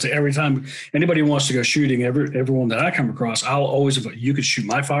my deal. To every time anybody wants to go shooting, everyone that I come across, I'll always, you could shoot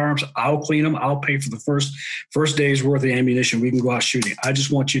my firearms, I'll clean them, I'll pay for the first day's worth of ammunition. We can go out shooting. I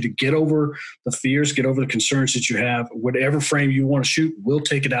just want you to get over the fears, get over the concerns that you have. Whatever frame you want to shoot, we'll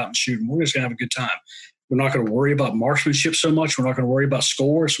take it out and shoot, and we're just going to have a good time. We're not going to worry about marksmanship so much. We're not going to worry about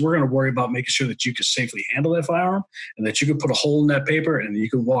scores. We're going to worry about making sure that you can safely handle that firearm and that you can put a hole in that paper and you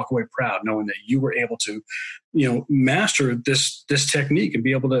can walk away proud knowing that you were able to, master this technique and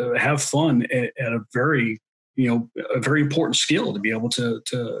be able to have fun at a very, a very important skill to be able to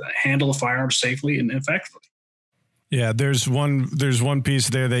handle a firearm safely and effectively. Yeah, there's one piece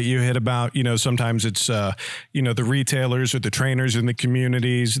there that you hit about, sometimes it's, the retailers or the trainers in the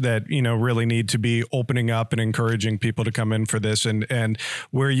communities that, really need to be opening up and encouraging people to come in for this. And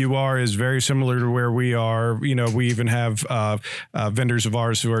where you are is very similar to where we are. We even have vendors of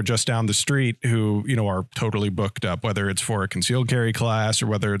ours who are just down the street who, are totally booked up, whether it's for a concealed carry class or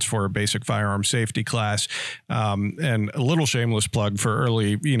whether it's for a basic firearm safety class. And a little shameless plug for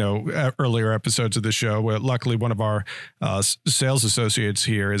earlier episodes of the show. Luckily, one of our sales associates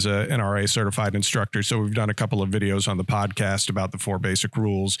here is a NRA certified instructor. So we've done a couple of videos on the podcast about the 4 basic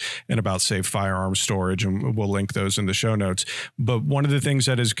rules and about safe firearm storage, and we'll link those in the show notes. But one of the things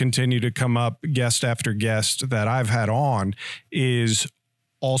that has continued to come up guest after guest that I've had on is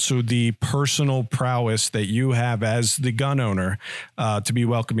also the personal prowess that you have as the gun owner to be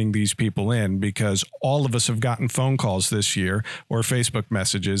welcoming these people in, because all of us have gotten phone calls this year or Facebook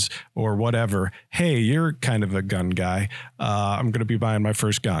messages or whatever. Hey, you're kind of a gun guy. I'm going to be buying my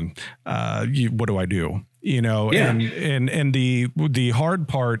first gun. What do I do? Yeah. And the hard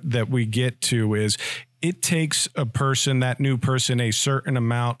part that we get to is it takes that new person, a certain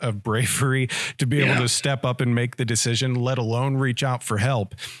amount of bravery to be able to step up and make the decision, let alone reach out for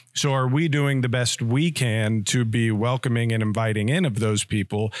help. So are we doing the best we can to be welcoming and inviting in of those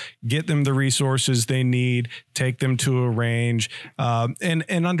people, get them the resources they need, take them to a range, and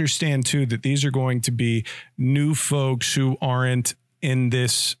understand too that these are going to be new folks who aren't in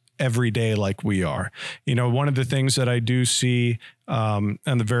this every day like we are. One of the things that I do see on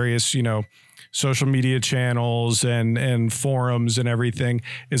the various, social media channels and forums and everything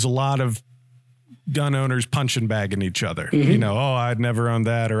is a lot of gun owners punching bagging each other. Mm-hmm. I'd never own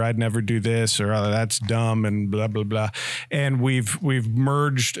that, or I'd never do this, or that's dumb, and blah, blah, blah. And we've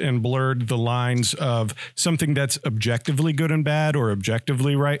merged and blurred the lines of something that's objectively good and bad or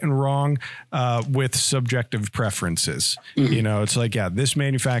objectively right and wrong with subjective preferences. Mm-hmm. It's like, this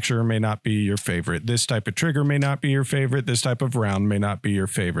manufacturer may not be your favorite. This type of trigger may not be your favorite. This type of round may not be your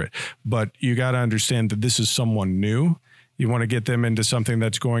favorite. But you got to understand that this is someone new. You want to get them into something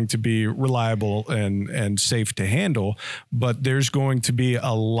that's going to be reliable and safe to handle, but there's going to be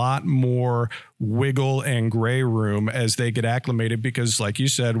a lot more wiggle and gray room as they get acclimated, because like you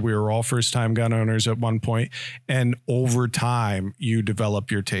said, we were all first-time gun owners at one point, and over time you develop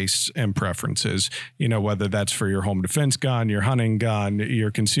your tastes and preferences, whether that's for your home defense gun, your hunting gun,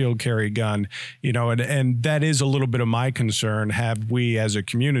 your concealed carry gun, and that is a little bit of my concern. Have we as a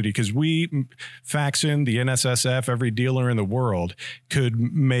community, because Faxon, the NSSF, every dealer in the world could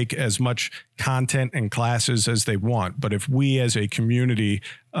make as much content and classes as they want, but if we as a community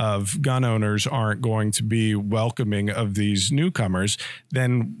of gun owners aren't going to be welcoming of these newcomers,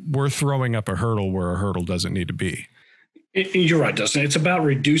 then we're throwing up a hurdle where a hurdle doesn't need to be. You're right, Dustin. It's about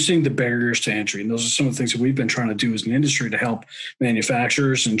reducing the barriers to entry. And those are some of the things that we've been trying to do as an industry to help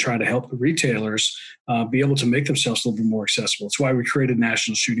manufacturers and try to help the retailers be able to make themselves a little bit more accessible. It's why we created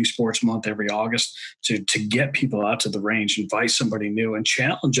National Shooting Sports Month every August to get people out to the range, invite somebody new, and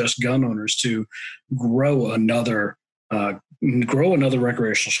challenge us gun owners to grow another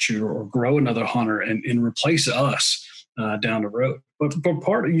recreational shooter or grow another hunter and replace us down the road. But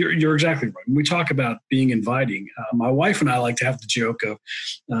you're exactly right. When we talk about being inviting, my wife and I like to have the joke of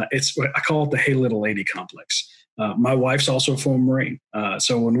I call it the "Hey Little Lady" complex. My wife's also a former Marine,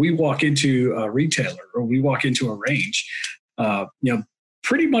 so when we walk into a retailer or we walk into a range,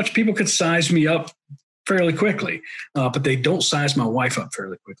 pretty much people could size me up fairly quickly, but they don't size my wife up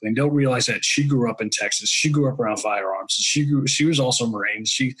fairly quickly and don't realize that she grew up in Texas. She grew up around firearms. She was also a Marine.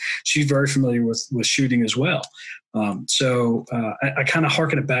 She's very familiar with shooting as well. So I kind of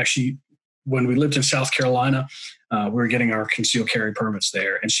harken it back. When we lived in South Carolina, we were getting our concealed carry permits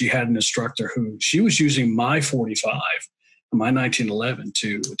there, and she had an instructor who she was using my 45, my 1911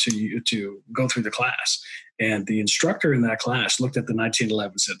 to go through the class. And the instructor in that class looked at the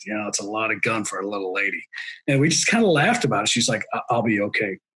 1911 and said, it's a lot of gun for a little lady. And we just kind of laughed about it. She's like, I'll be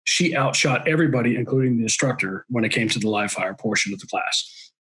okay. She outshot everybody, including the instructor, when it came to the live fire portion of the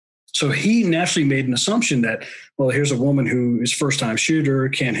class. So he naturally made an assumption that, well, here's a woman who is first-time shooter,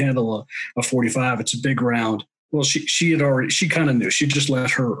 can't handle a 45. It's a big round. Well, she kind of knew. She just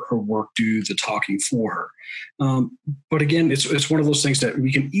let her work do the talking for her. But again, it's one of those things that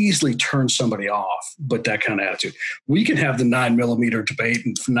we can easily turn somebody off, but that kind of attitude. We can have the 9mm debate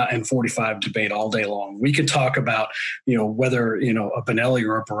and 45 debate all day long. We could talk about, whether, a Benelli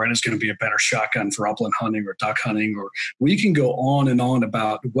or a Beretta is going to be a better shotgun for upland hunting or duck hunting, or we can go on and on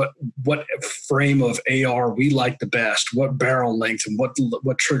about what frame of AR we like the best, what barrel length and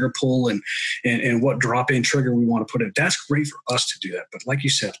what trigger pull and what drop-in trigger we want to put in. That's great for us to do that. But like you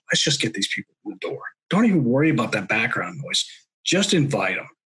said, let's just get these people in the door. Don't even worry about that background noise. Just invite them.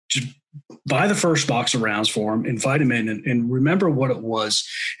 Just buy the first box of rounds for them, invite them in, and remember what it was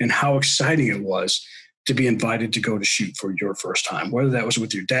and how exciting it was to be invited to go to shoot for your first time, whether that was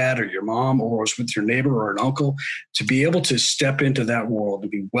with your dad or your mom or was with your neighbor or an uncle. To be able to step into that world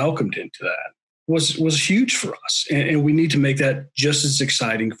and be welcomed into that was huge for us. And we need to make that just as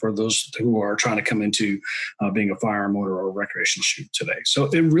exciting for those who are trying to come into being a firearm owner or a recreational shooter today. So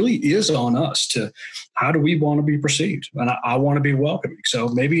it really is on us to, how do we want to be perceived? And I want to be welcoming. So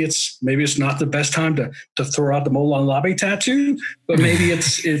maybe it's not the best time to throw out the Molon Labe tattoo, but maybe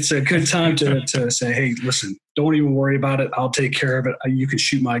it's a good time to say, hey, listen, don't even worry about it. I'll take care of it. You can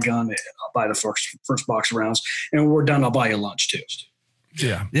shoot my gun. I'll buy the first box of rounds. And when we're done, I'll buy you lunch too.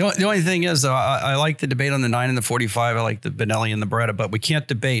 Yeah. The only thing is, though, I like the debate on the 9 and the 45. I like the Benelli and the Beretta, but we can't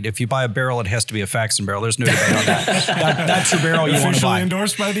debate. If you buy a barrel, it has to be a Faxon barrel. There's no debate on that. That's your barrel you want to buy. Officially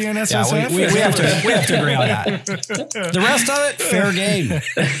endorsed by the NSSF? Yeah, we have to agree on that. The rest of it, fair game.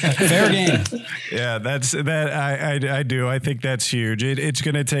 Fair game. Yeah, I do. I think that's huge. It's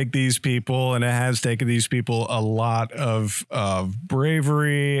going to take these people, and it has taken these people a lot of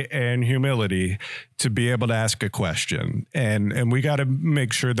bravery and humility to be able to ask a question. And we got to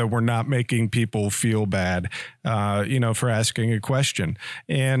make sure that we're not making people feel bad, for asking a question.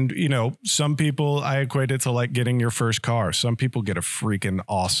 And, some people, I equate it to like getting your first car. Some people get a freaking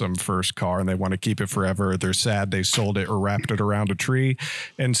awesome first car and they want to keep it forever. They're sad they sold it or wrapped it around a tree.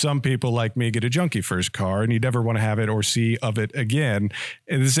 And some people like me get a junky first car and you never want to have it or see of it again.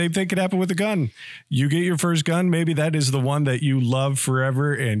 And the same thing could happen with a gun. You get your first gun. Maybe that is the one that you love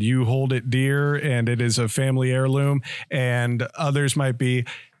forever and you hold it dear and it is a family heirloom, and others might be,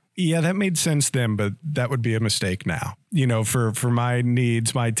 yeah, that made sense then, but that would be a mistake now. For my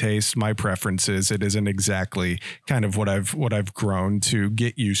needs, my tastes, my preferences, it isn't exactly kind of what I've grown to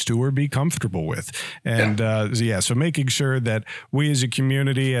get used to or be comfortable with. And so making sure that we as a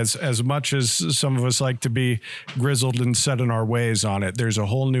community, as much as some of us like to be grizzled and set in our ways on it, there's a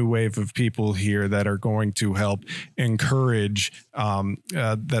whole new wave of people here that are going to help encourage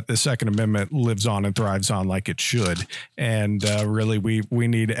that the Second Amendment lives on and thrives on like it should. And really, we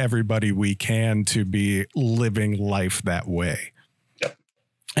need everybody we can to be living life that way. Yep.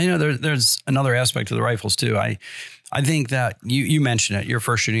 And there's another aspect of the rifles too. I think that you mentioned it, your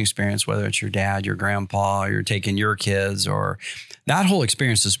first shooting experience, whether it's your dad, your grandpa, you're taking your kids, or that whole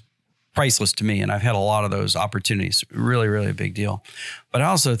experience is priceless to me. And I've had a lot of those opportunities. Really, really a big deal. But I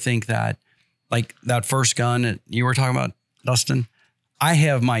also think that like that first gun that you were talking about, Dustin, I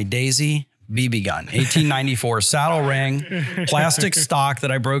have my Daisy BB gun, 1894 saddle ring, plastic stock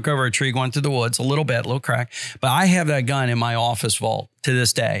that I broke over a tree going through the woods, a little crack. But I have that gun in my office vault to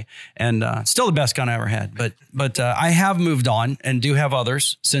this day, and still the best gun I ever had. But I have moved on and do have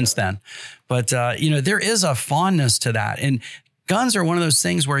others since then. But there is a fondness to that, and guns are one of those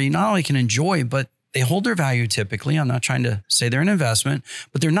things where you not only can enjoy, but they hold their value typically. I'm not trying to say they're an investment,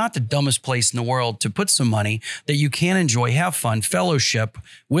 but they're not the dumbest place in the world to put some money that you can enjoy, have fun, fellowship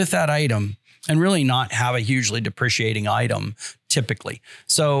with that item, and really not have a hugely depreciating item typically.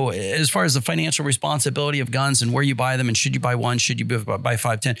 So as far as the financial responsibility of guns and where you buy them and should you buy one, should you buy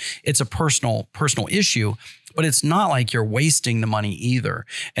 5, 10, it's a personal issue, but it's not like you're wasting the money either.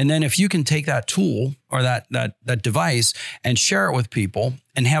 And then if you can take that tool or that device and share it with people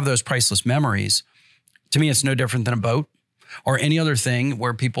and have those priceless memories, to me, it's no different than a boat or any other thing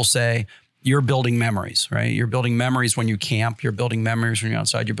where people say, you're building memories, right? You're building memories when you camp. You're building memories when you're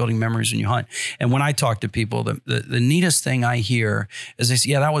outside. You're building memories when you hunt. And when I talk to people, the neatest thing I hear is they say,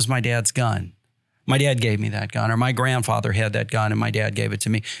 yeah, that was my dad's gun. My dad gave me that gun, or my grandfather had that gun and my dad gave it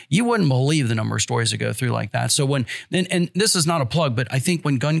to me. You wouldn't believe the number of stories that go through like that. So and this is not a plug, but I think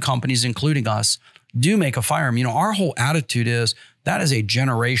when gun companies, including us, do make a firearm, our whole attitude is that is a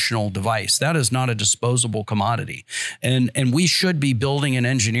generational device. That is not a disposable commodity. And we should be building and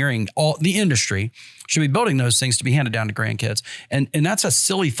engineering, all the industry should be building those things to be handed down to grandkids. And that's a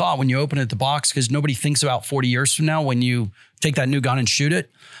silly thought when you open it the box, because nobody thinks about 40 years from now when you take that new gun and shoot it.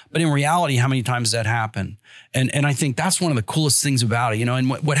 But in reality, how many times does that happen? And I think that's one of the coolest things about it, and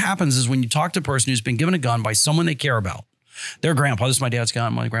what happens is when you talk to a person who's been given a gun by someone they care about, their grandpa, this is my dad's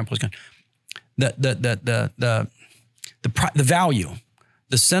gun, my grandpa's gun, the value,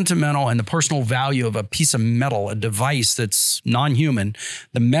 the sentimental and the personal value of a piece of metal, a device that's non-human,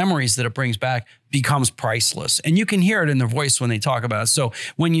 the memories that it brings back becomes priceless. And you can hear it in their voice when they talk about it. So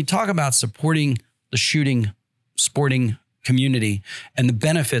when you talk about supporting the shooting, sporting community and the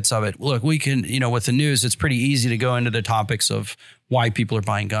benefits of it, look, we can, with the news, it's pretty easy to go into the topics of why people are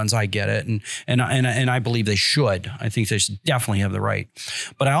buying guns. I get it. And I believe they should. I think they should definitely have the right.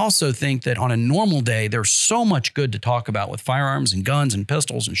 But I also think that on a normal day, there's so much good to talk about with firearms and guns and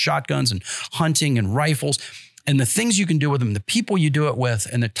pistols and shotguns and hunting and rifles and the things you can do with them, the people you do it with,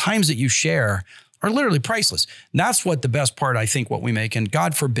 and the times that you share are literally priceless. And that's what the best part, I think, what we make. And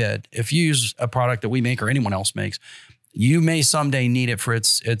God forbid, if you use a product that we make or anyone else makes, you may someday need it for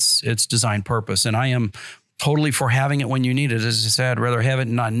its design purpose. And I am totally for having it when you need it. As I said, I'd rather have it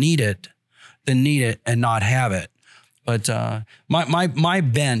and not need it than need it and not have it. But my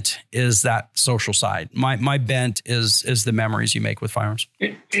bent is that social side. My bent is the memories you make with firearms.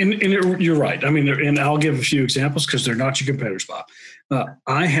 You're right. I mean, and I'll give a few examples because they're not your competitors, Bob.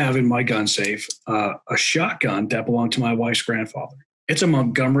 I have in my gun safe a shotgun that belonged to my wife's grandfather. It's a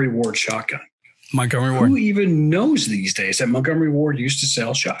Montgomery Ward shotgun. Montgomery Ward. Who even knows these days that Montgomery Ward used to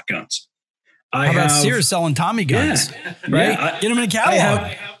sell shotguns? How about Sears selling Tommy guns? Yeah, right? Yeah, get them in a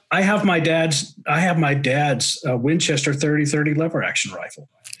catalog. I have my dad's Winchester 30-30 lever action rifle,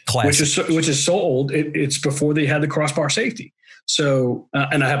 classic, which is so old. It's before they had the crossbar safety. So,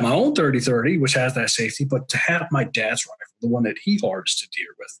 and I have my own 30-30, which has that safety. But to have my dad's rifle, the one that he harvested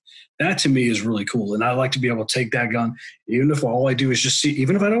deer with, that to me is really cool. And I like to be able to take that gun, even if all I do is just see,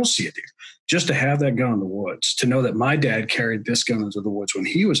 even if I don't see a deer, just to have that gun in the woods, to know that my dad carried this gun into the woods when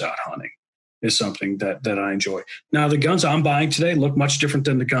he was out hunting, is something that I enjoy. Now, the guns I'm buying today look much different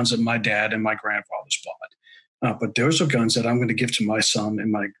than the guns that my dad and my grandfathers bought. But those are guns that I'm going to give to my son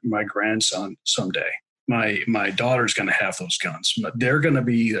and my grandson someday. My daughter's going to have those guns. They're going to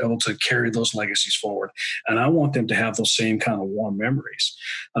be able to carry those legacies forward. And I want them to have those same kind of warm memories.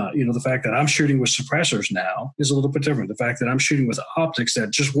 The fact that I'm shooting with suppressors now is a little bit different. The fact that I'm shooting with optics that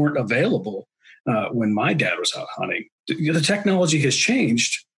just weren't available when my dad was out hunting. The technology has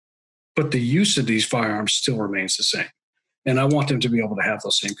changed, but the use of these firearms still remains the same. And I want them to be able to have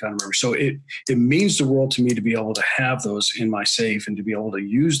those same kind of memories. So it means the world to me to be able to have those in my safe and to be able to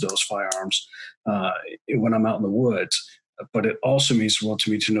use those firearms when I'm out in the woods. But it also means the world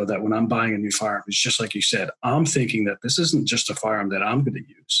to me to know that when I'm buying a new firearm, it's just like you said, I'm thinking that this isn't just a firearm that I'm going to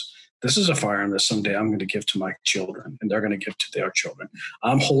use. This is a firearm that someday I'm going to give to my children and they're going to give to their children.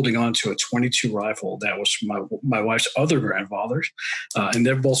 I'm holding on to a .22 rifle that was from my wife's other grandfathers, and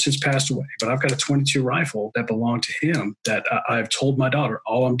they've both since passed away. But I've got a .22 rifle that belonged to him that I've told my daughter,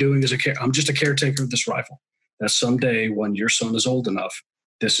 all I'm doing is I'm just a caretaker of this rifle. That someday when your son is old enough,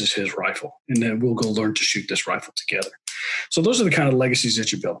 this is his rifle. And then we'll go learn to shoot this rifle together. So those are the kind of legacies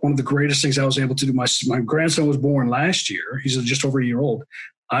that you build. One of the greatest things I was able to do, my grandson was born last year. He's just over a year old.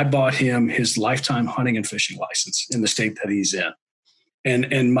 I bought him his lifetime hunting and fishing license in the state that he's in.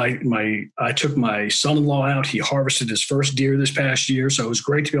 And I took my son-in-law out. He harvested his first deer this past year. So it was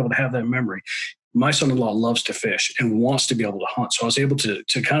great to be able to have that memory. My son-in-law loves to fish and wants to be able to hunt. So I was able to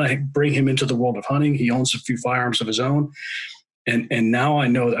kind of bring him into the world of hunting. He owns a few firearms of his own. And now I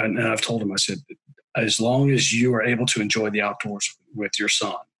know, and I've told him, I said, as long as you are able to enjoy the outdoors with your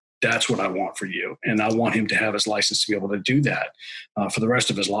son, that's what I want for you. And I want him to have his license to be able to do that for the rest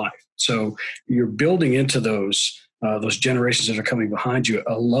of his life. So you're building into those generations that are coming behind you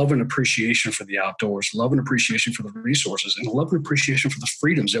a love and appreciation for the outdoors, love and appreciation for the resources, and a love and appreciation for the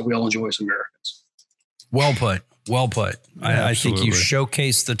freedoms that we all enjoy as Americans. Well put. Well put. Yeah, I think you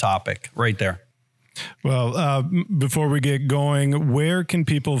showcased the topic right there. Well, before we get going, where can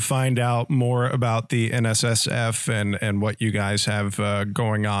people find out more about the NSSF and what you guys have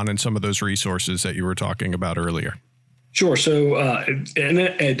going on and some of those resources that you were talking about earlier? Sure. So at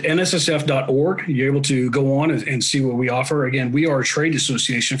nssf.org, you're able to go on and see what we offer. Again, we are a trade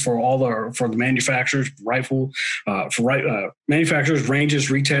association for the manufacturers, manufacturers,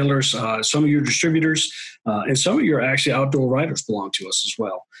 ranges, retailers, some of your distributors, and some of your actually outdoor writers belong to us as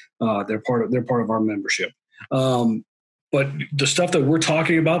well. They're part of our membership. But the stuff that we're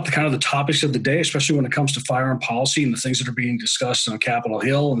talking about, the kind of the topics of the day, especially when it comes to firearm policy and the things that are being discussed on Capitol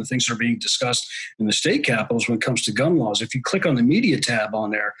Hill and the things that are being discussed in the state capitals when it comes to gun laws, if you click on the media tab on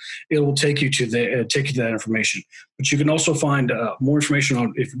there, it will take you to that information. But you can also find more information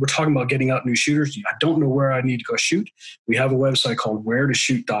on, if we're talking about getting out new shooters, I don't know where I need to go shoot. We have a website called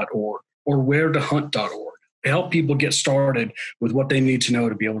wheretoshoot.org or wheretohunt.org. Help people get started with what they need to know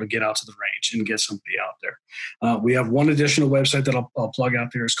to be able to get out to the range and get somebody out there. We have one additional website that I'll plug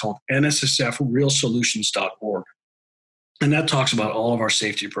out there. It's called nssfrealsolutions.org. And that talks about all of our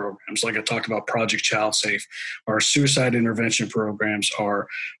safety programs. Like I talked about Project Child Safe, our suicide intervention programs, our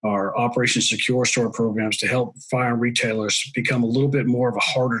Operation Secure Store programs to help firearm retailers become a little bit more of a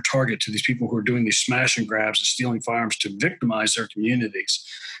harder target to these people who are doing these smash and grabs and stealing firearms to victimize their communities.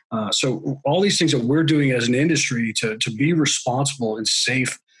 So all these things that we're doing as an industry to be responsible and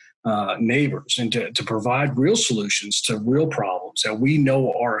safe neighbors and to provide real solutions to real problems that we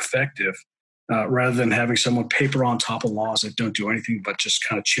know are effective, rather than having someone paper on top of laws that don't do anything but just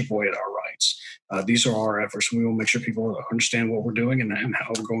kind of chip away at our rights. These are our efforts. We will make sure people understand what we're doing and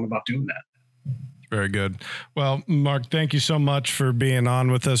how we're going about doing that. Very good. Well, Mark, thank you so much for being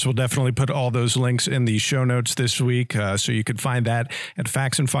on with us. We'll definitely put all those links in the show notes this week. So you could find that at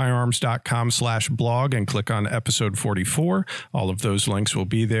faxandfirearms.com/blog and click on episode 44. All of those links will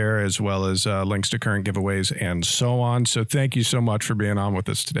be there, as well as links to current giveaways and so on. So thank you so much for being on with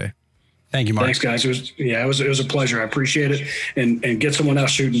us today. Thank you, Mark. Thanks, guys. It was a pleasure. I appreciate it. And get someone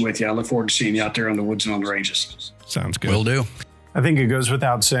else shooting with you. I look forward to seeing you out there in the woods and on the ranges. Sounds good. Will do. I think it goes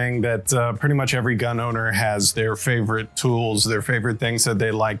without saying that pretty much every gun owner has their favorite tools, their favorite things that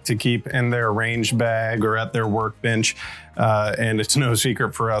they like to keep in their range bag or at their workbench. And it's no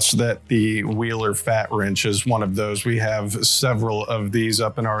secret for us that the Wheeler Fat Wrench is one of those. We have several of these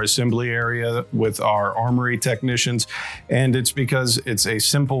up in our assembly area with our armory technicians. And it's because it's a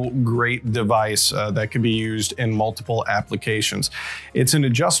simple, great device that can be used in multiple applications. It's an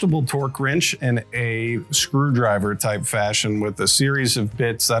adjustable torque wrench in a screwdriver type fashion with a series of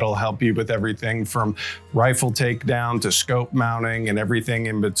bits that'll help you with everything from rifle takedown to scope mounting and everything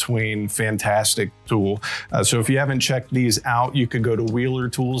in between. Fantastic tool. So if you haven't checked these out, you could go to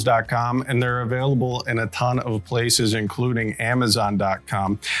wheelertools.com and they're available in a ton of places, including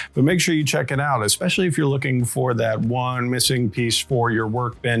amazon.com. But make sure you check it out, especially if you're looking for that one missing piece for your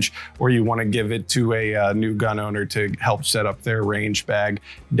workbench, or you want to give it to a new gun owner to help set up their range bag.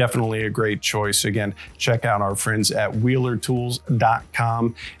 Definitely a great choice. Again, check out our friends at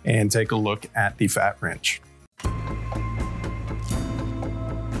wheelertools.com and take a look at the Fat Wrench.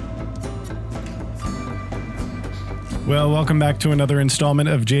 Well, welcome back to another installment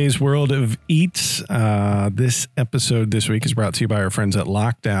of Jay's World of Eats. This episode this week is brought to you by our friends at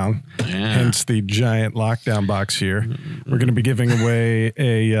Lockdown, hence the giant Lockdown box here. We're going to be giving away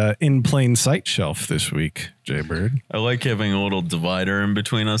a in plain sight shelf this week, Jay Bird. I like having a little divider in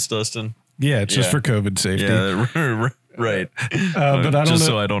between us, Dustin. Yeah, it's just for COVID safety. Yeah, right. But I don't just know.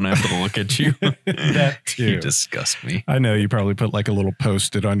 So I don't have to look at you. That too. You disgust me. I know you probably put like a little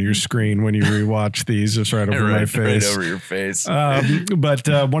post-it on your screen when you rewatch these, just right over my face. Right over your face. But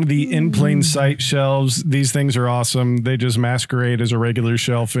one of the in plain sight shelves, these things are awesome. They just masquerade as a regular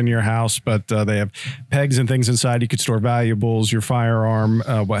shelf in your house, but they have pegs and things inside. You could store valuables, your firearm,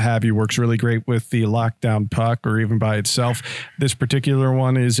 what have you. Works really great with the Lockdown puck or even by itself. This particular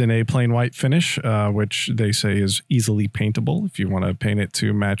one is in a plain white finish, which they say is easily paintable if you want to paint it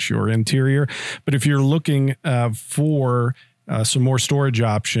to match your interior. But if you're looking for some more storage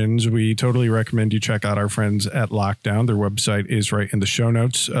options, we totally recommend you check out our friends at Lockdown. Their website is right in the show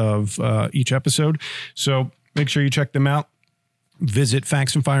notes of each episode. So make sure you check them out. Visit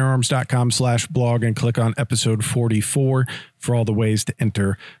faxandfirearms.com/blog and click on episode 44 for all the ways to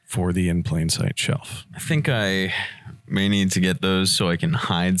enter for the in plain sight shelf. I think I may need to get those so I can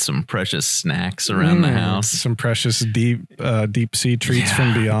hide some precious snacks around the house. Some precious deep sea treats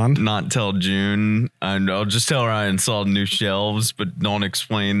from beyond. Not till June. And I'll just tell her I installed new shelves, but don't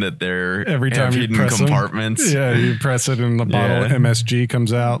explain that they're every time you hidden press compartments. Them, yeah, you press it and the bottle of MSG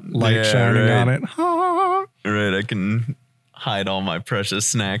comes out, light shining on it. Right, I can hide all my precious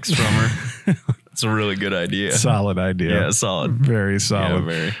snacks from her. It's a really good idea. Solid idea. Yeah, solid. Very solid. Yeah,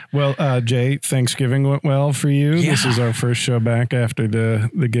 very. Well, Jay, Thanksgiving went well for you. Yeah. This is our first show back after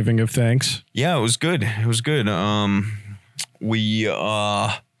the giving of thanks. Yeah, it was good. It was good. We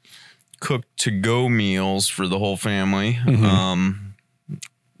cooked to-go meals for the whole family,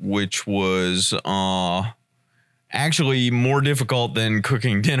 which was actually more difficult than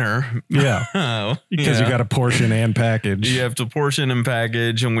cooking dinner. Yeah. Because you got to portion and package. You have to portion and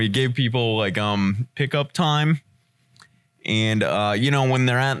package, and we gave people like pickup time. And, when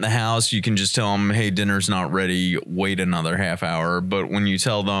they're at the house, you can just tell them, hey, dinner's not ready. Wait another half hour. But when you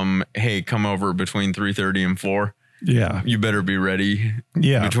tell them, hey, come over between 3:30 and 4, you better be ready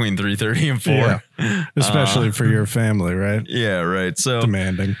between 3:30 and 4. Yeah. Especially for your family, right? Yeah, right. So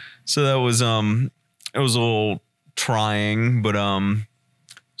demanding. So that was it was a little trying, but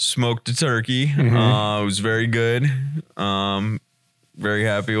smoked a turkey. It was very good. Very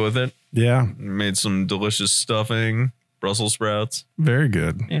happy with it. Yeah. Made some delicious stuffing. Brussels sprouts. Very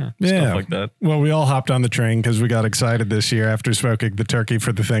good. Yeah. Stuff like that. Well, we all hopped on the train because we got excited this year after smoking the turkey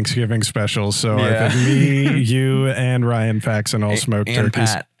for the Thanksgiving special. So I think me, you, and Ryan Faxon all smoked and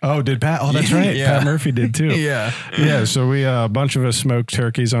turkeys. Pat. Oh, did Pat? Oh, that's right. Pat Murphy did too. Yeah. So we a bunch of us smoked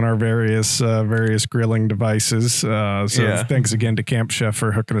turkeys on our various grilling devices. Thanks again to Camp Chef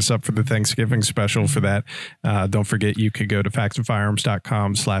for hooking us up for the Thanksgiving special for that. Don't forget, you could go to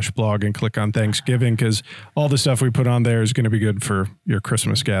faxonfirearms.com/blog and click on Thanksgiving, because all the stuff we put on there is going to be good for your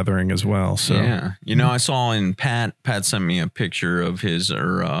Christmas gathering as well. So yeah, I saw in Pat sent me a picture of his,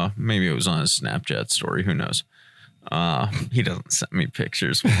 or maybe it was on his Snapchat story. Who knows? He doesn't send me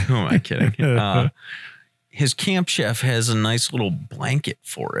pictures. Who am I kidding? His Camp Chef has a nice little blanket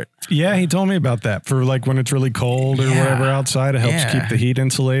for it. Yeah, he told me about that for like when it's really cold or whatever outside. It helps keep the heat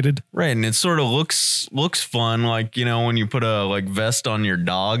insulated. Right, and it sort of looks fun, like when you put a vest on your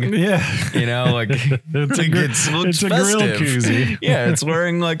dog. Yeah, it looks a grill koozie. Yeah, it's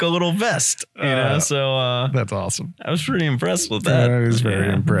wearing like a little vest. So that's awesome. I was pretty impressed with that. That is very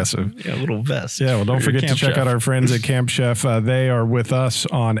impressive. Yeah, a little vest. Yeah, well, don't forget to check out our friends at Camp Chef. They are with us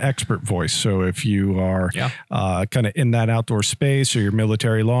on Expert Voice. So if you are kind of in that outdoor space, or your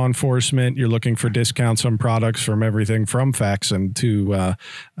military law enforcement, you're looking for discounts on products from everything from Faxon to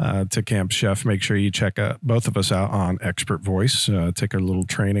Camp Chef, make sure you check both of us out on Expert Voice. Take our little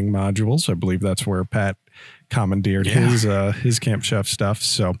training modules. I believe that's where Pat commandeered his Camp Chef stuff.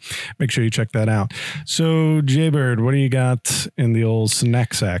 So make sure you check that out. So Jaybird, what do you got in the old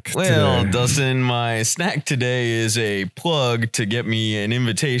snack sack today? Dustin, my snack today is a plug to get me an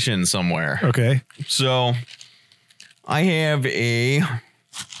invitation somewhere. Okay. So I have a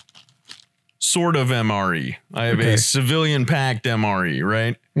sort of MRE. I have a civilian packed MRE,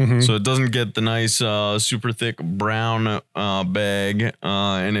 right? So it doesn't get the nice super thick brown bag,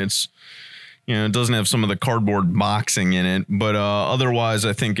 and it's it doesn't have some of the cardboard boxing in it, but otherwise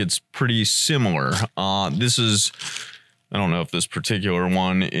I think it's pretty similar. This is, I don't know if this particular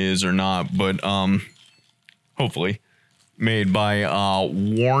one is or not, but hopefully made by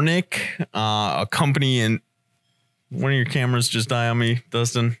Warnick, a company in. One of your cameras just die on me,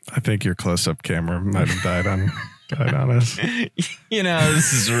 Dustin? I think your close-up camera might have died on us.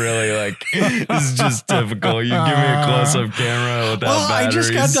 This is really this is just typical. You give me a close-up camera without batteries. I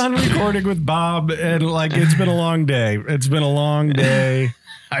just got done recording with Bob, and it's been a long day.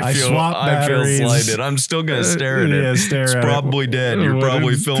 I feel slighted. I'm still going to stare at it. It's probably dead. You're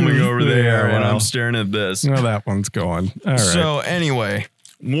probably filming over there, and I'm staring at this. No, that one's going. All right. So anyway,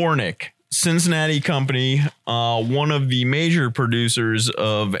 Warnick, Cincinnati company, one of the major producers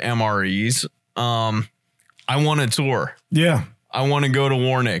of MREs. I want a tour. Yeah. I want to go to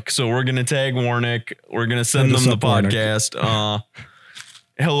Warnick. So we're going to tag Warnick. We're going to send them the podcast.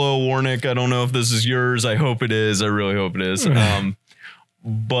 Hello, Warnick. I don't know if this is yours. I hope it is. I really hope it is.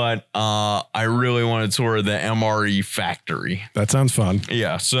 But I really want to tour the MRE factory. That sounds fun.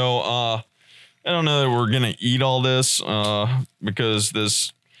 Yeah. So I don't know that we're going to eat all this because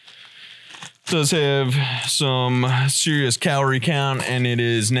this does have some serious calorie count, and it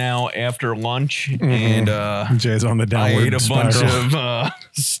is now after lunch, and Jay's on the downward I ate a spiral. bunch of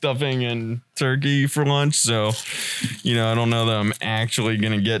stuffing and turkey for lunch, so I don't know that I'm actually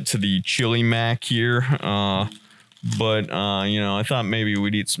gonna get to the chili mac here, but I thought maybe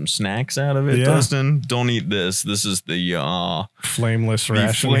we'd eat some snacks out of it. Dustin, don't eat this. This is the flameless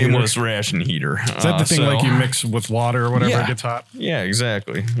ration heater. Is that the thing like you mix with water or whatever it gets hot? Yeah,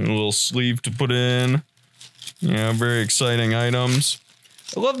 exactly. A little sleeve to put in. Very exciting items.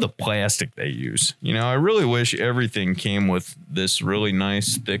 I love the plastic they use. I really wish everything came with this really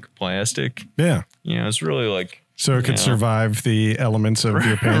nice thick plastic. Yeah. It's really so it could survive the elements of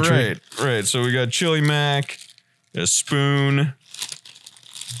your pantry. Right. So we got chili mac, a spoon,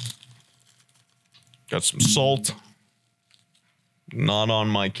 got some salt. Not on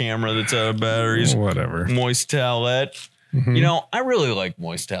my camera that's out of batteries. Whatever. Moist towelette. I really like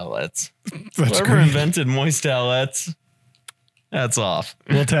moist towelettes. That's Whoever great. invented moist towelettes, that's off.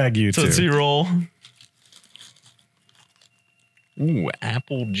 We'll tag you too. Tootsie Roll. Ooh,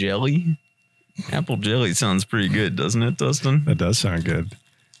 apple jelly. Apple jelly sounds pretty good, doesn't it, Dustin? That does sound good.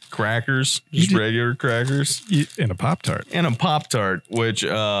 crackers, just regular crackers. And a Pop-Tart. And a Pop-Tart, which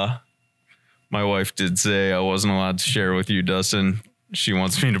my wife did say I wasn't allowed to share with you, Dustin. She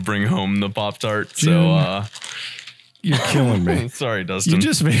wants me to bring home the Pop-Tart. So you're killing me. Sorry, Dustin. You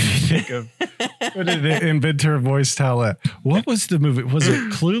just made me think of what did the inventor of Moist Towelette. What was the movie? Was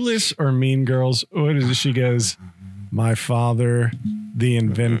it Clueless or Mean Girls? What is it? She goes, my father, the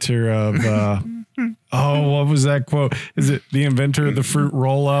inventor of what was that quote? Is it the inventor of the fruit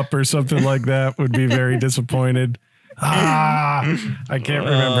roll up or something like that? Would be very disappointed. I can't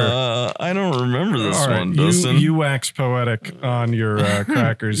remember. I don't remember this one, Dustin. You wax poetic on your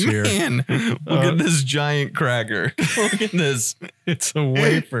crackers here. Man, look at this giant cracker. Look at this. It's a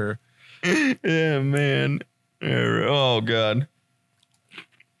wafer. Yeah, man. Oh, God.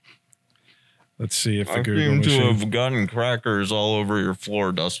 Let's see if the I Google seem to machine. have gotten crackers all over your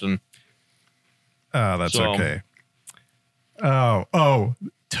floor, Dustin. Oh, that's okay. Oh,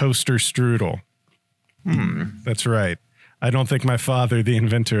 toaster strudel. That's right. I don't think my father, the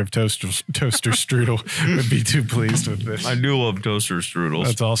inventor of toaster strudel, would be too pleased with this. I do love toaster strudels.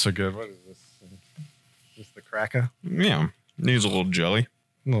 That's also good. What is this? Just the cracker? Yeah. Needs a little jelly.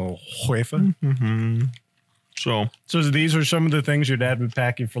 A little wafer. So these are some of the things your dad would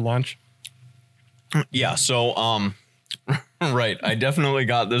pack you for lunch? yeah, so right. I definitely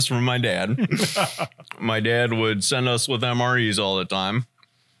got this from my dad. My dad would send us with MREs all the time.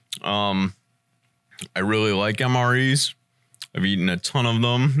 I really like MREs. I've eaten a ton of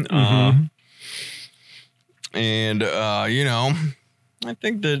them. And I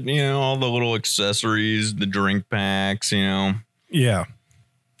think that, all the little accessories, the drink packs, Yeah.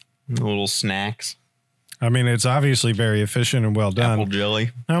 the little snacks, I mean, it's obviously very efficient and well done. apple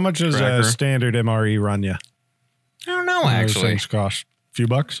jelly. How much does Cracker. a standard MRE run you? I don't know, Those actually. things cost a few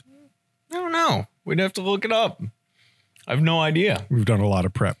bucks. I don't know. We'd have to look it up. I have no idea. We've done a lot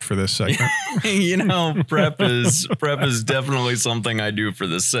of prep for this segment. Prep is definitely something I do for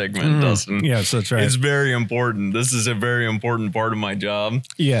this segment, Dustin. Yes, that's right. It's very important. This is a very important part of my job.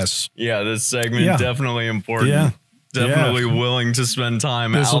 Yes. Yeah, this segment Yeah. definitely important. Yeah. Definitely willing to spend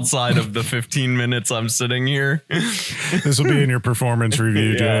time outside of the 15 minutes I'm sitting here. This will be in your performance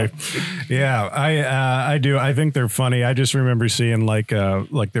review, Yeah. Jay. Yeah, I do. I think they're funny. I just remember seeing like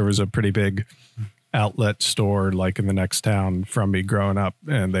there was a pretty big outlet store like in the next town from me growing up,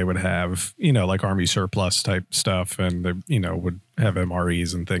 and they would have, like Army surplus type stuff, and they, would have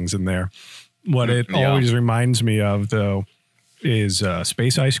MREs and things in there. What it always reminds me of though is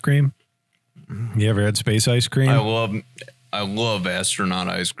space ice cream. You ever had space ice cream? I love astronaut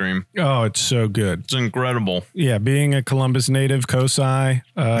ice cream. Oh, it's so good. It's incredible. Yeah, being a Columbus native, COSI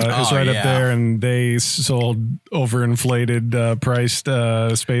is right up there, and they sold overinflated priced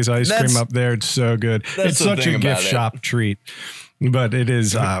space ice cream up there. It's so good. It's such a gift shop treat. But it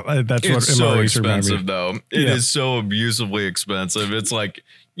is, that's what It's so MREs remind me. expensive, though. It is so abusively expensive. It's like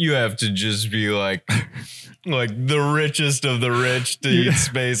you have to just be like the richest of the rich to eat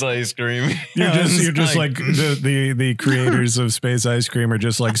space ice cream. You're just like the creators of space ice cream are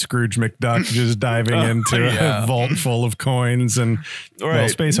just like Scrooge McDuck, just diving into a vault full of coins and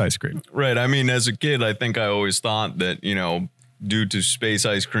space ice cream. Right. I mean, as a kid, I think I always thought that, due to space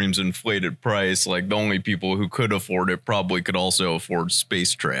ice cream's inflated price, like the only people who could afford it probably could also afford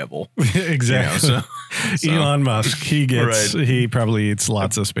space travel. Exactly. Elon Musk, he probably eats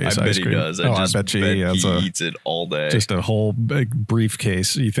lots of space I bet ice cream. he does. I bet he eats it all day. Just a whole big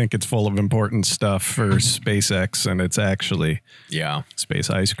briefcase. You think it's full of important stuff for SpaceX, and it's actually space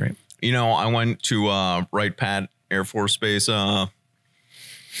ice cream. I went to Wright Pat Air Force Base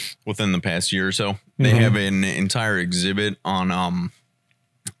within the past year or so. They have an entire exhibit on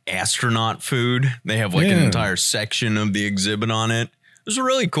astronaut food. They have like an entire section of the exhibit on it. It was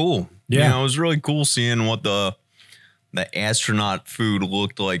really cool. Yeah. It was really cool seeing what the astronaut food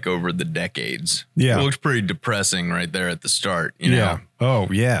looked like over the decades. Yeah. It looked pretty depressing right there at the start. Yeah. Oh,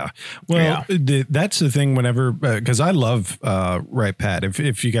 yeah. Well, that's the thing whenever, because I love Wright Pat.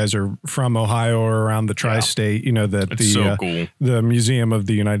 If you guys are from Ohio or around the tri-state, that it's so cool. The Museum of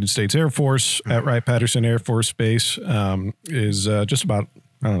the United States Air Force at Wright-Patterson Air Force Base is just about,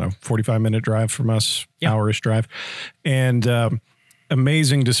 45-minute drive from us, hour-ish drive. And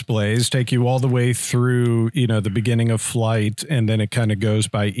amazing displays take you all the way through, the beginning of flight. And then it kind of goes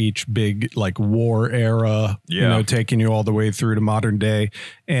by each big like war era, taking you all the way through to modern day.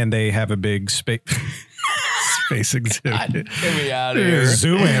 And they have a big space exhibit. Get me out of here.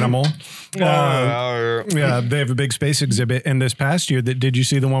 Zoo animal. Yeah, they have a big space exhibit. And this past year, did you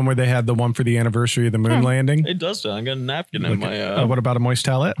see the one where they had the one for the anniversary of the moon landing? It does. I got a napkin in my. What about a moist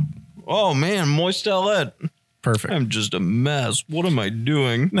towelette? Oh man, moist towelette. Perfect. I'm just a mess. What am I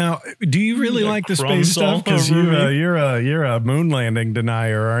doing? Now, do you really like the space crumbs all stuff? Because over me. you're a moon landing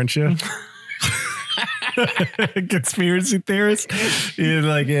denier, aren't you? Conspiracy theorist. You're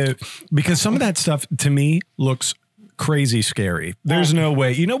like it because some of that stuff to me looks crazy scary. There's no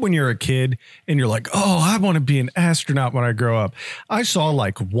way. You know, when you're a kid and you're like, oh, I want to be an astronaut when I grow up. I saw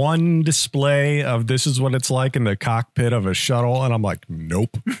like one display of this is what it's like in the cockpit of a shuttle, and I'm like,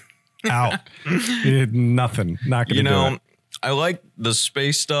 nope. Out. Nothing. Not gonna do it. I like the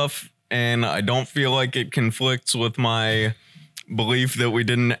space stuff, and I don't feel like it conflicts with my belief that we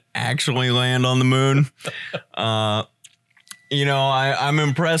didn't actually land on the moon. I'm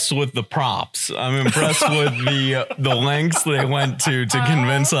impressed with the props. I'm impressed with the lengths they went to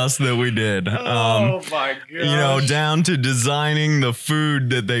convince us that we did. Oh my god! Down to designing the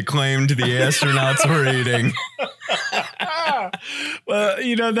food that they claimed the astronauts were eating.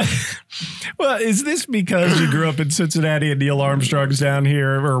 Well, is this because you grew up in Cincinnati and Neil Armstrong's down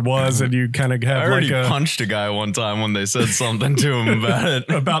here, or was, and you kind of have I already punched a guy one time when they said something to him about it.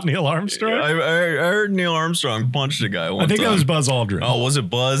 About Neil Armstrong? I heard Neil Armstrong punched a guy one time. I think that was Buzz Aldrin. Oh, was it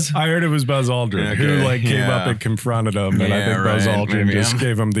Buzz? I heard it was Buzz Aldrin who came up and confronted him, and I think Buzz Aldrin just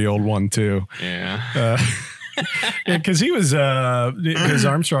gave him the old one too. Yeah. Because he was, because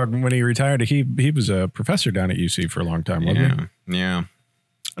Armstrong, when he retired, he was a professor down at UC for a long time, wasn't he? Yeah.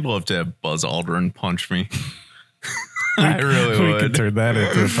 I'd love to have Buzz Aldrin punch me. I really would. We could turn that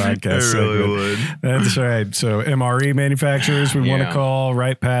into a podcast. I really would. That's right. So MRE manufacturers, we want to call,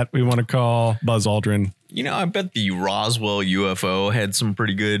 right, Pat? We want to call Buzz Aldrin. I bet the Roswell UFO had some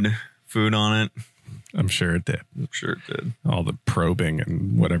pretty good food on it. I'm sure it did. I'm sure it did. All the probing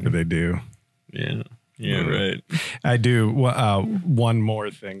and whatever they do. Yeah. Yeah, right. I do one more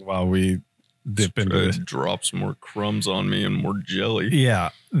thing while we dip into this. Drop some more crumbs on me and more jelly. Yeah,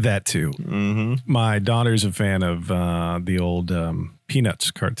 that too. Mm-hmm. My daughter's a fan of the old Peanuts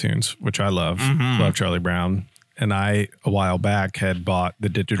cartoons, which I love. Mm-hmm. Love Charlie Brown. And I, a while back, had bought the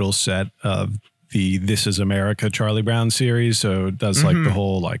digital set of the This Is America Charlie Brown series. So it does like the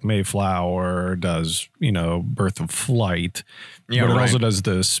whole like Mayflower, does, Birth of Flight. Yeah, but it right. also does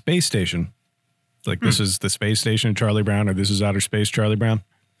the space station. Like this is the space station Charlie Brown, or this is outer space Charlie Brown.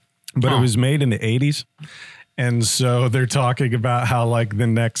 But it was made in the 80s. And so they're talking about how like the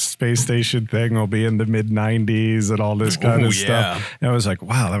next space station thing will be in the mid 90s and all this kind of stuff. And I was like,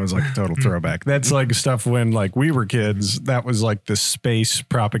 wow, that was like a total throwback. That's like stuff when like we were kids, that was like the space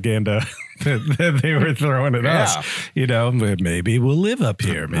propaganda that they were throwing at us. Maybe we'll live up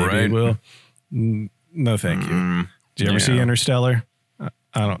here. Maybe we'll. No, thank you. Did you ever see Interstellar?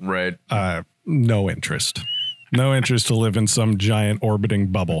 I don't. Right. No interest. No interest to live in some giant orbiting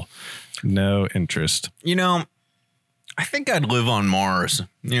bubble. No interest. I think I'd live on Mars.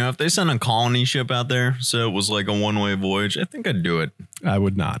 If they sent a colony ship out there, so it was like a one-way voyage, I think I'd do it. I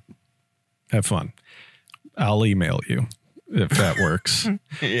would not. Have fun. I'll email you if that works.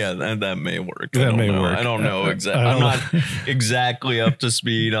 Yeah, that may work. That may work. I don't know exactly. I'm not exactly up to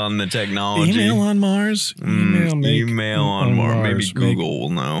speed on the technology. Email on Mars. Email on Mars. Maybe Google will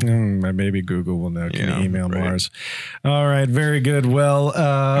know. Maybe Google will know. Can you email Mars? All right. Very good. Well,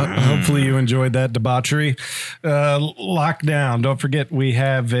 hopefully you enjoyed that debauchery. Lockdown. Don't forget we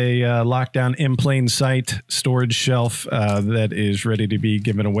have a Lockdown in plain sight storage shelf that is ready to be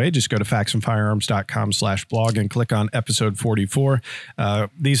given away. Just go to faxandfirearms.com/blog and click on episode 44.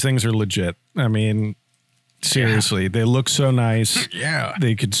 These things are legit. I mean, seriously, they look so nice. Yeah.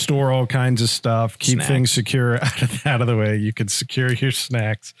 They could store all kinds of stuff, keep things secure out of the way. You could secure your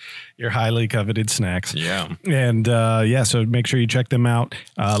snacks, your highly coveted snacks. Yeah. And so make sure you check them out.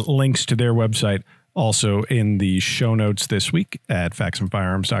 Links to their website also in the show notes this week at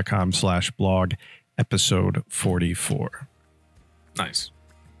faxandfirearms.com/blog, episode 44. Nice.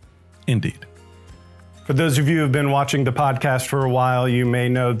 Indeed. For those of you who have been watching the podcast for a while, you may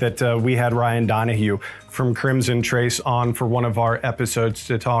know that we had Ryan Donahue from Crimson Trace on for one of our episodes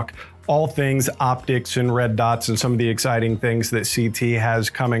to talk all things optics and red dots and some of the exciting things that CT has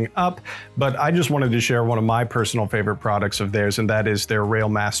coming up. But I just wanted to share one of my personal favorite products of theirs, and that is their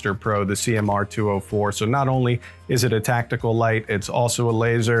Railmaster Pro, the CMR 204. So not only is it a tactical light, it's also a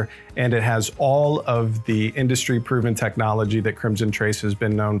laser, and it has all of the industry-proven technology that Crimson Trace has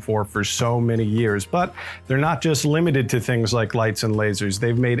been known for so many years. But they're not just limited to things like lights and lasers.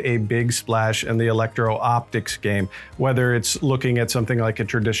 They've made a big splash in the electro-optics game, whether it's looking at something like a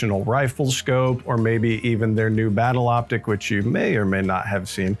traditional rifle scope, or maybe even their new battle optic, which you may or may not have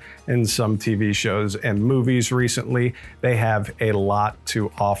seen in some TV shows and movies recently. They have a lot to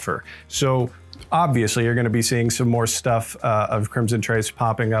offer. So Obviously, you're going to be seeing some more stuff of Crimson Trace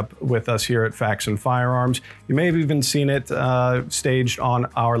popping up with us here at Faxon Firearms. You may have even seen it staged on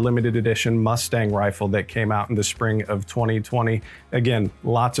our limited edition Mustang rifle that came out in the spring of 2020. Again,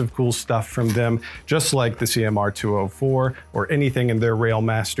 lots of cool stuff from them, just like the CMR 204 or anything in their Rail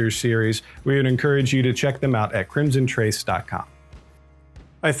Masters series. We would encourage you to check them out at crimsontrace.com.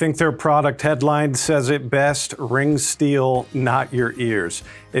 I think their product headline says it best: ring steel, not your ears.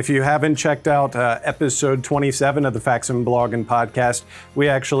 If you haven't checked out episode 27 of the Faxon blog and podcast, we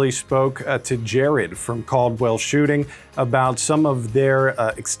actually spoke to Jared from Caldwell Shooting about some of their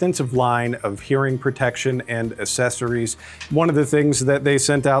extensive line of hearing protection and accessories. One of the things that they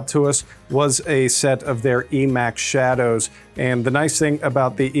sent out to us was a set of their EMAX Shadows. And the nice thing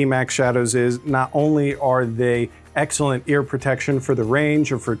about the EMAX Shadows is not only are they excellent ear protection for the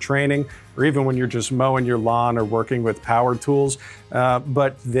range or for training, or even when you're just mowing your lawn or working with power tools,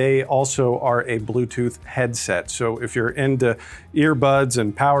 but they also are a Bluetooth headset. So if you're into earbuds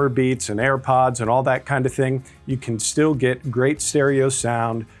and power beats and AirPods and all that kind of thing, you can still get great stereo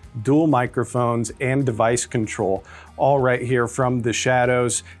sound, dual microphones, and device control, all right here from the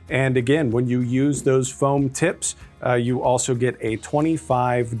Shadows. And again, when you use those foam tips, you also get a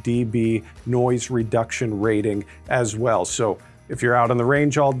 25 dB noise reduction rating as well. So if you're out on the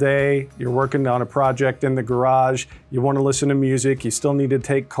range all day, you're working on a project in the garage, you want to listen to music, you still need to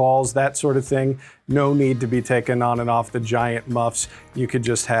take calls, that sort of thing, no need to be taken on and off the giant muffs. You could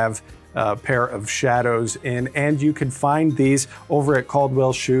just have a pair of Shadows in, and you can find these over at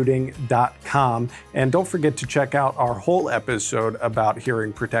caldwellshooting.com. And don't forget to check out our whole episode about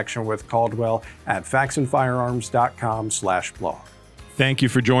hearing protection with Caldwell at faxonfirearms.com/blog. Thank you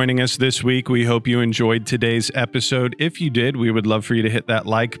for joining us this week. We hope you enjoyed today's episode. If you did, we would love for you to hit that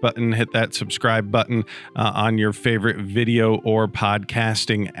like button, hit that subscribe button on your favorite video or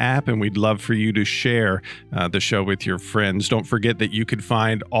podcasting app, and we'd love for you to share the show with your friends. Don't forget that you could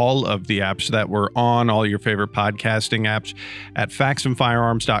find all of the apps that we're on, all your favorite podcasting apps, at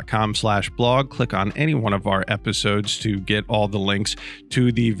faxonfirearms.com/blog. Click on any one of our episodes to get all the links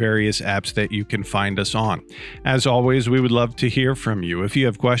to the various apps that you can find us on. As always, we would love to hear from you. If you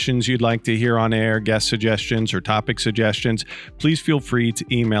have questions you'd like to hear on air, guest suggestions, or topic suggestions, please feel free to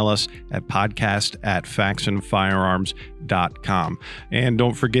email us at podcast@faxonfirearms.com. And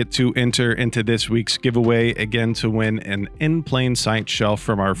don't forget to enter into this week's giveaway again to win an In Plain Sight shelf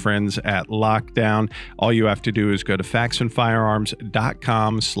from our friends at Lockdown. All you have to do is go to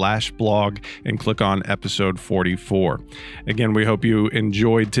faxonfirearms.com/blog and click on episode 44. Again, we hope you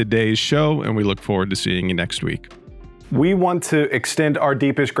enjoyed today's show, and we look forward to seeing you next week. We want to extend our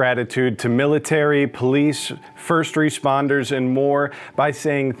deepest gratitude to military, police, first responders, and more by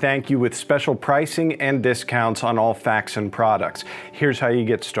saying thank you with special pricing and discounts on all Faxon products. Here's how you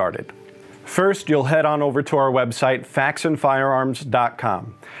get started. First, you'll head on over to our website,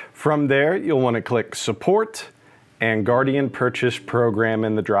 faxonfirearms.com. From there, you'll want to click Support and Guardian Purchase Program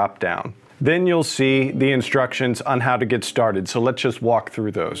in the drop-down. Then you'll see the instructions on how to get started, so let's just walk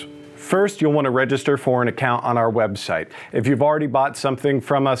through those. First, you'll want to register for an account on our website. If you've already bought something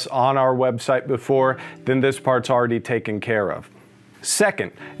from us on our website before, then this part's already taken care of.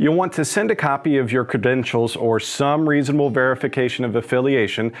 Second, you'll want to send a copy of your credentials or some reasonable verification of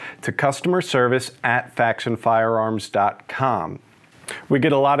affiliation to customer service at faxonfirearms.com. We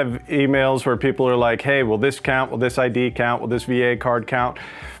get a lot of emails where people are like, hey, will this count? Will this ID count? Will this VA card count?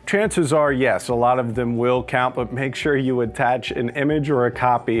 Chances are, yes, a lot of them will count, but make sure you attach an image or a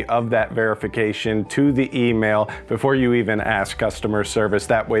copy of that verification to the email before you even ask customer service.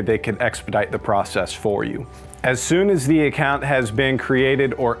 That way they can expedite the process for you. As soon as the account has been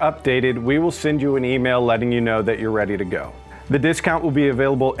created or updated, we will send you an email letting you know that you're ready to go. The discount will be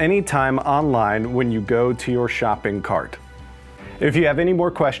available anytime online when you go to your shopping cart. If you have any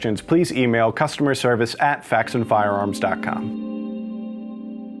more questions, please email customer service at faxonfirearms.com.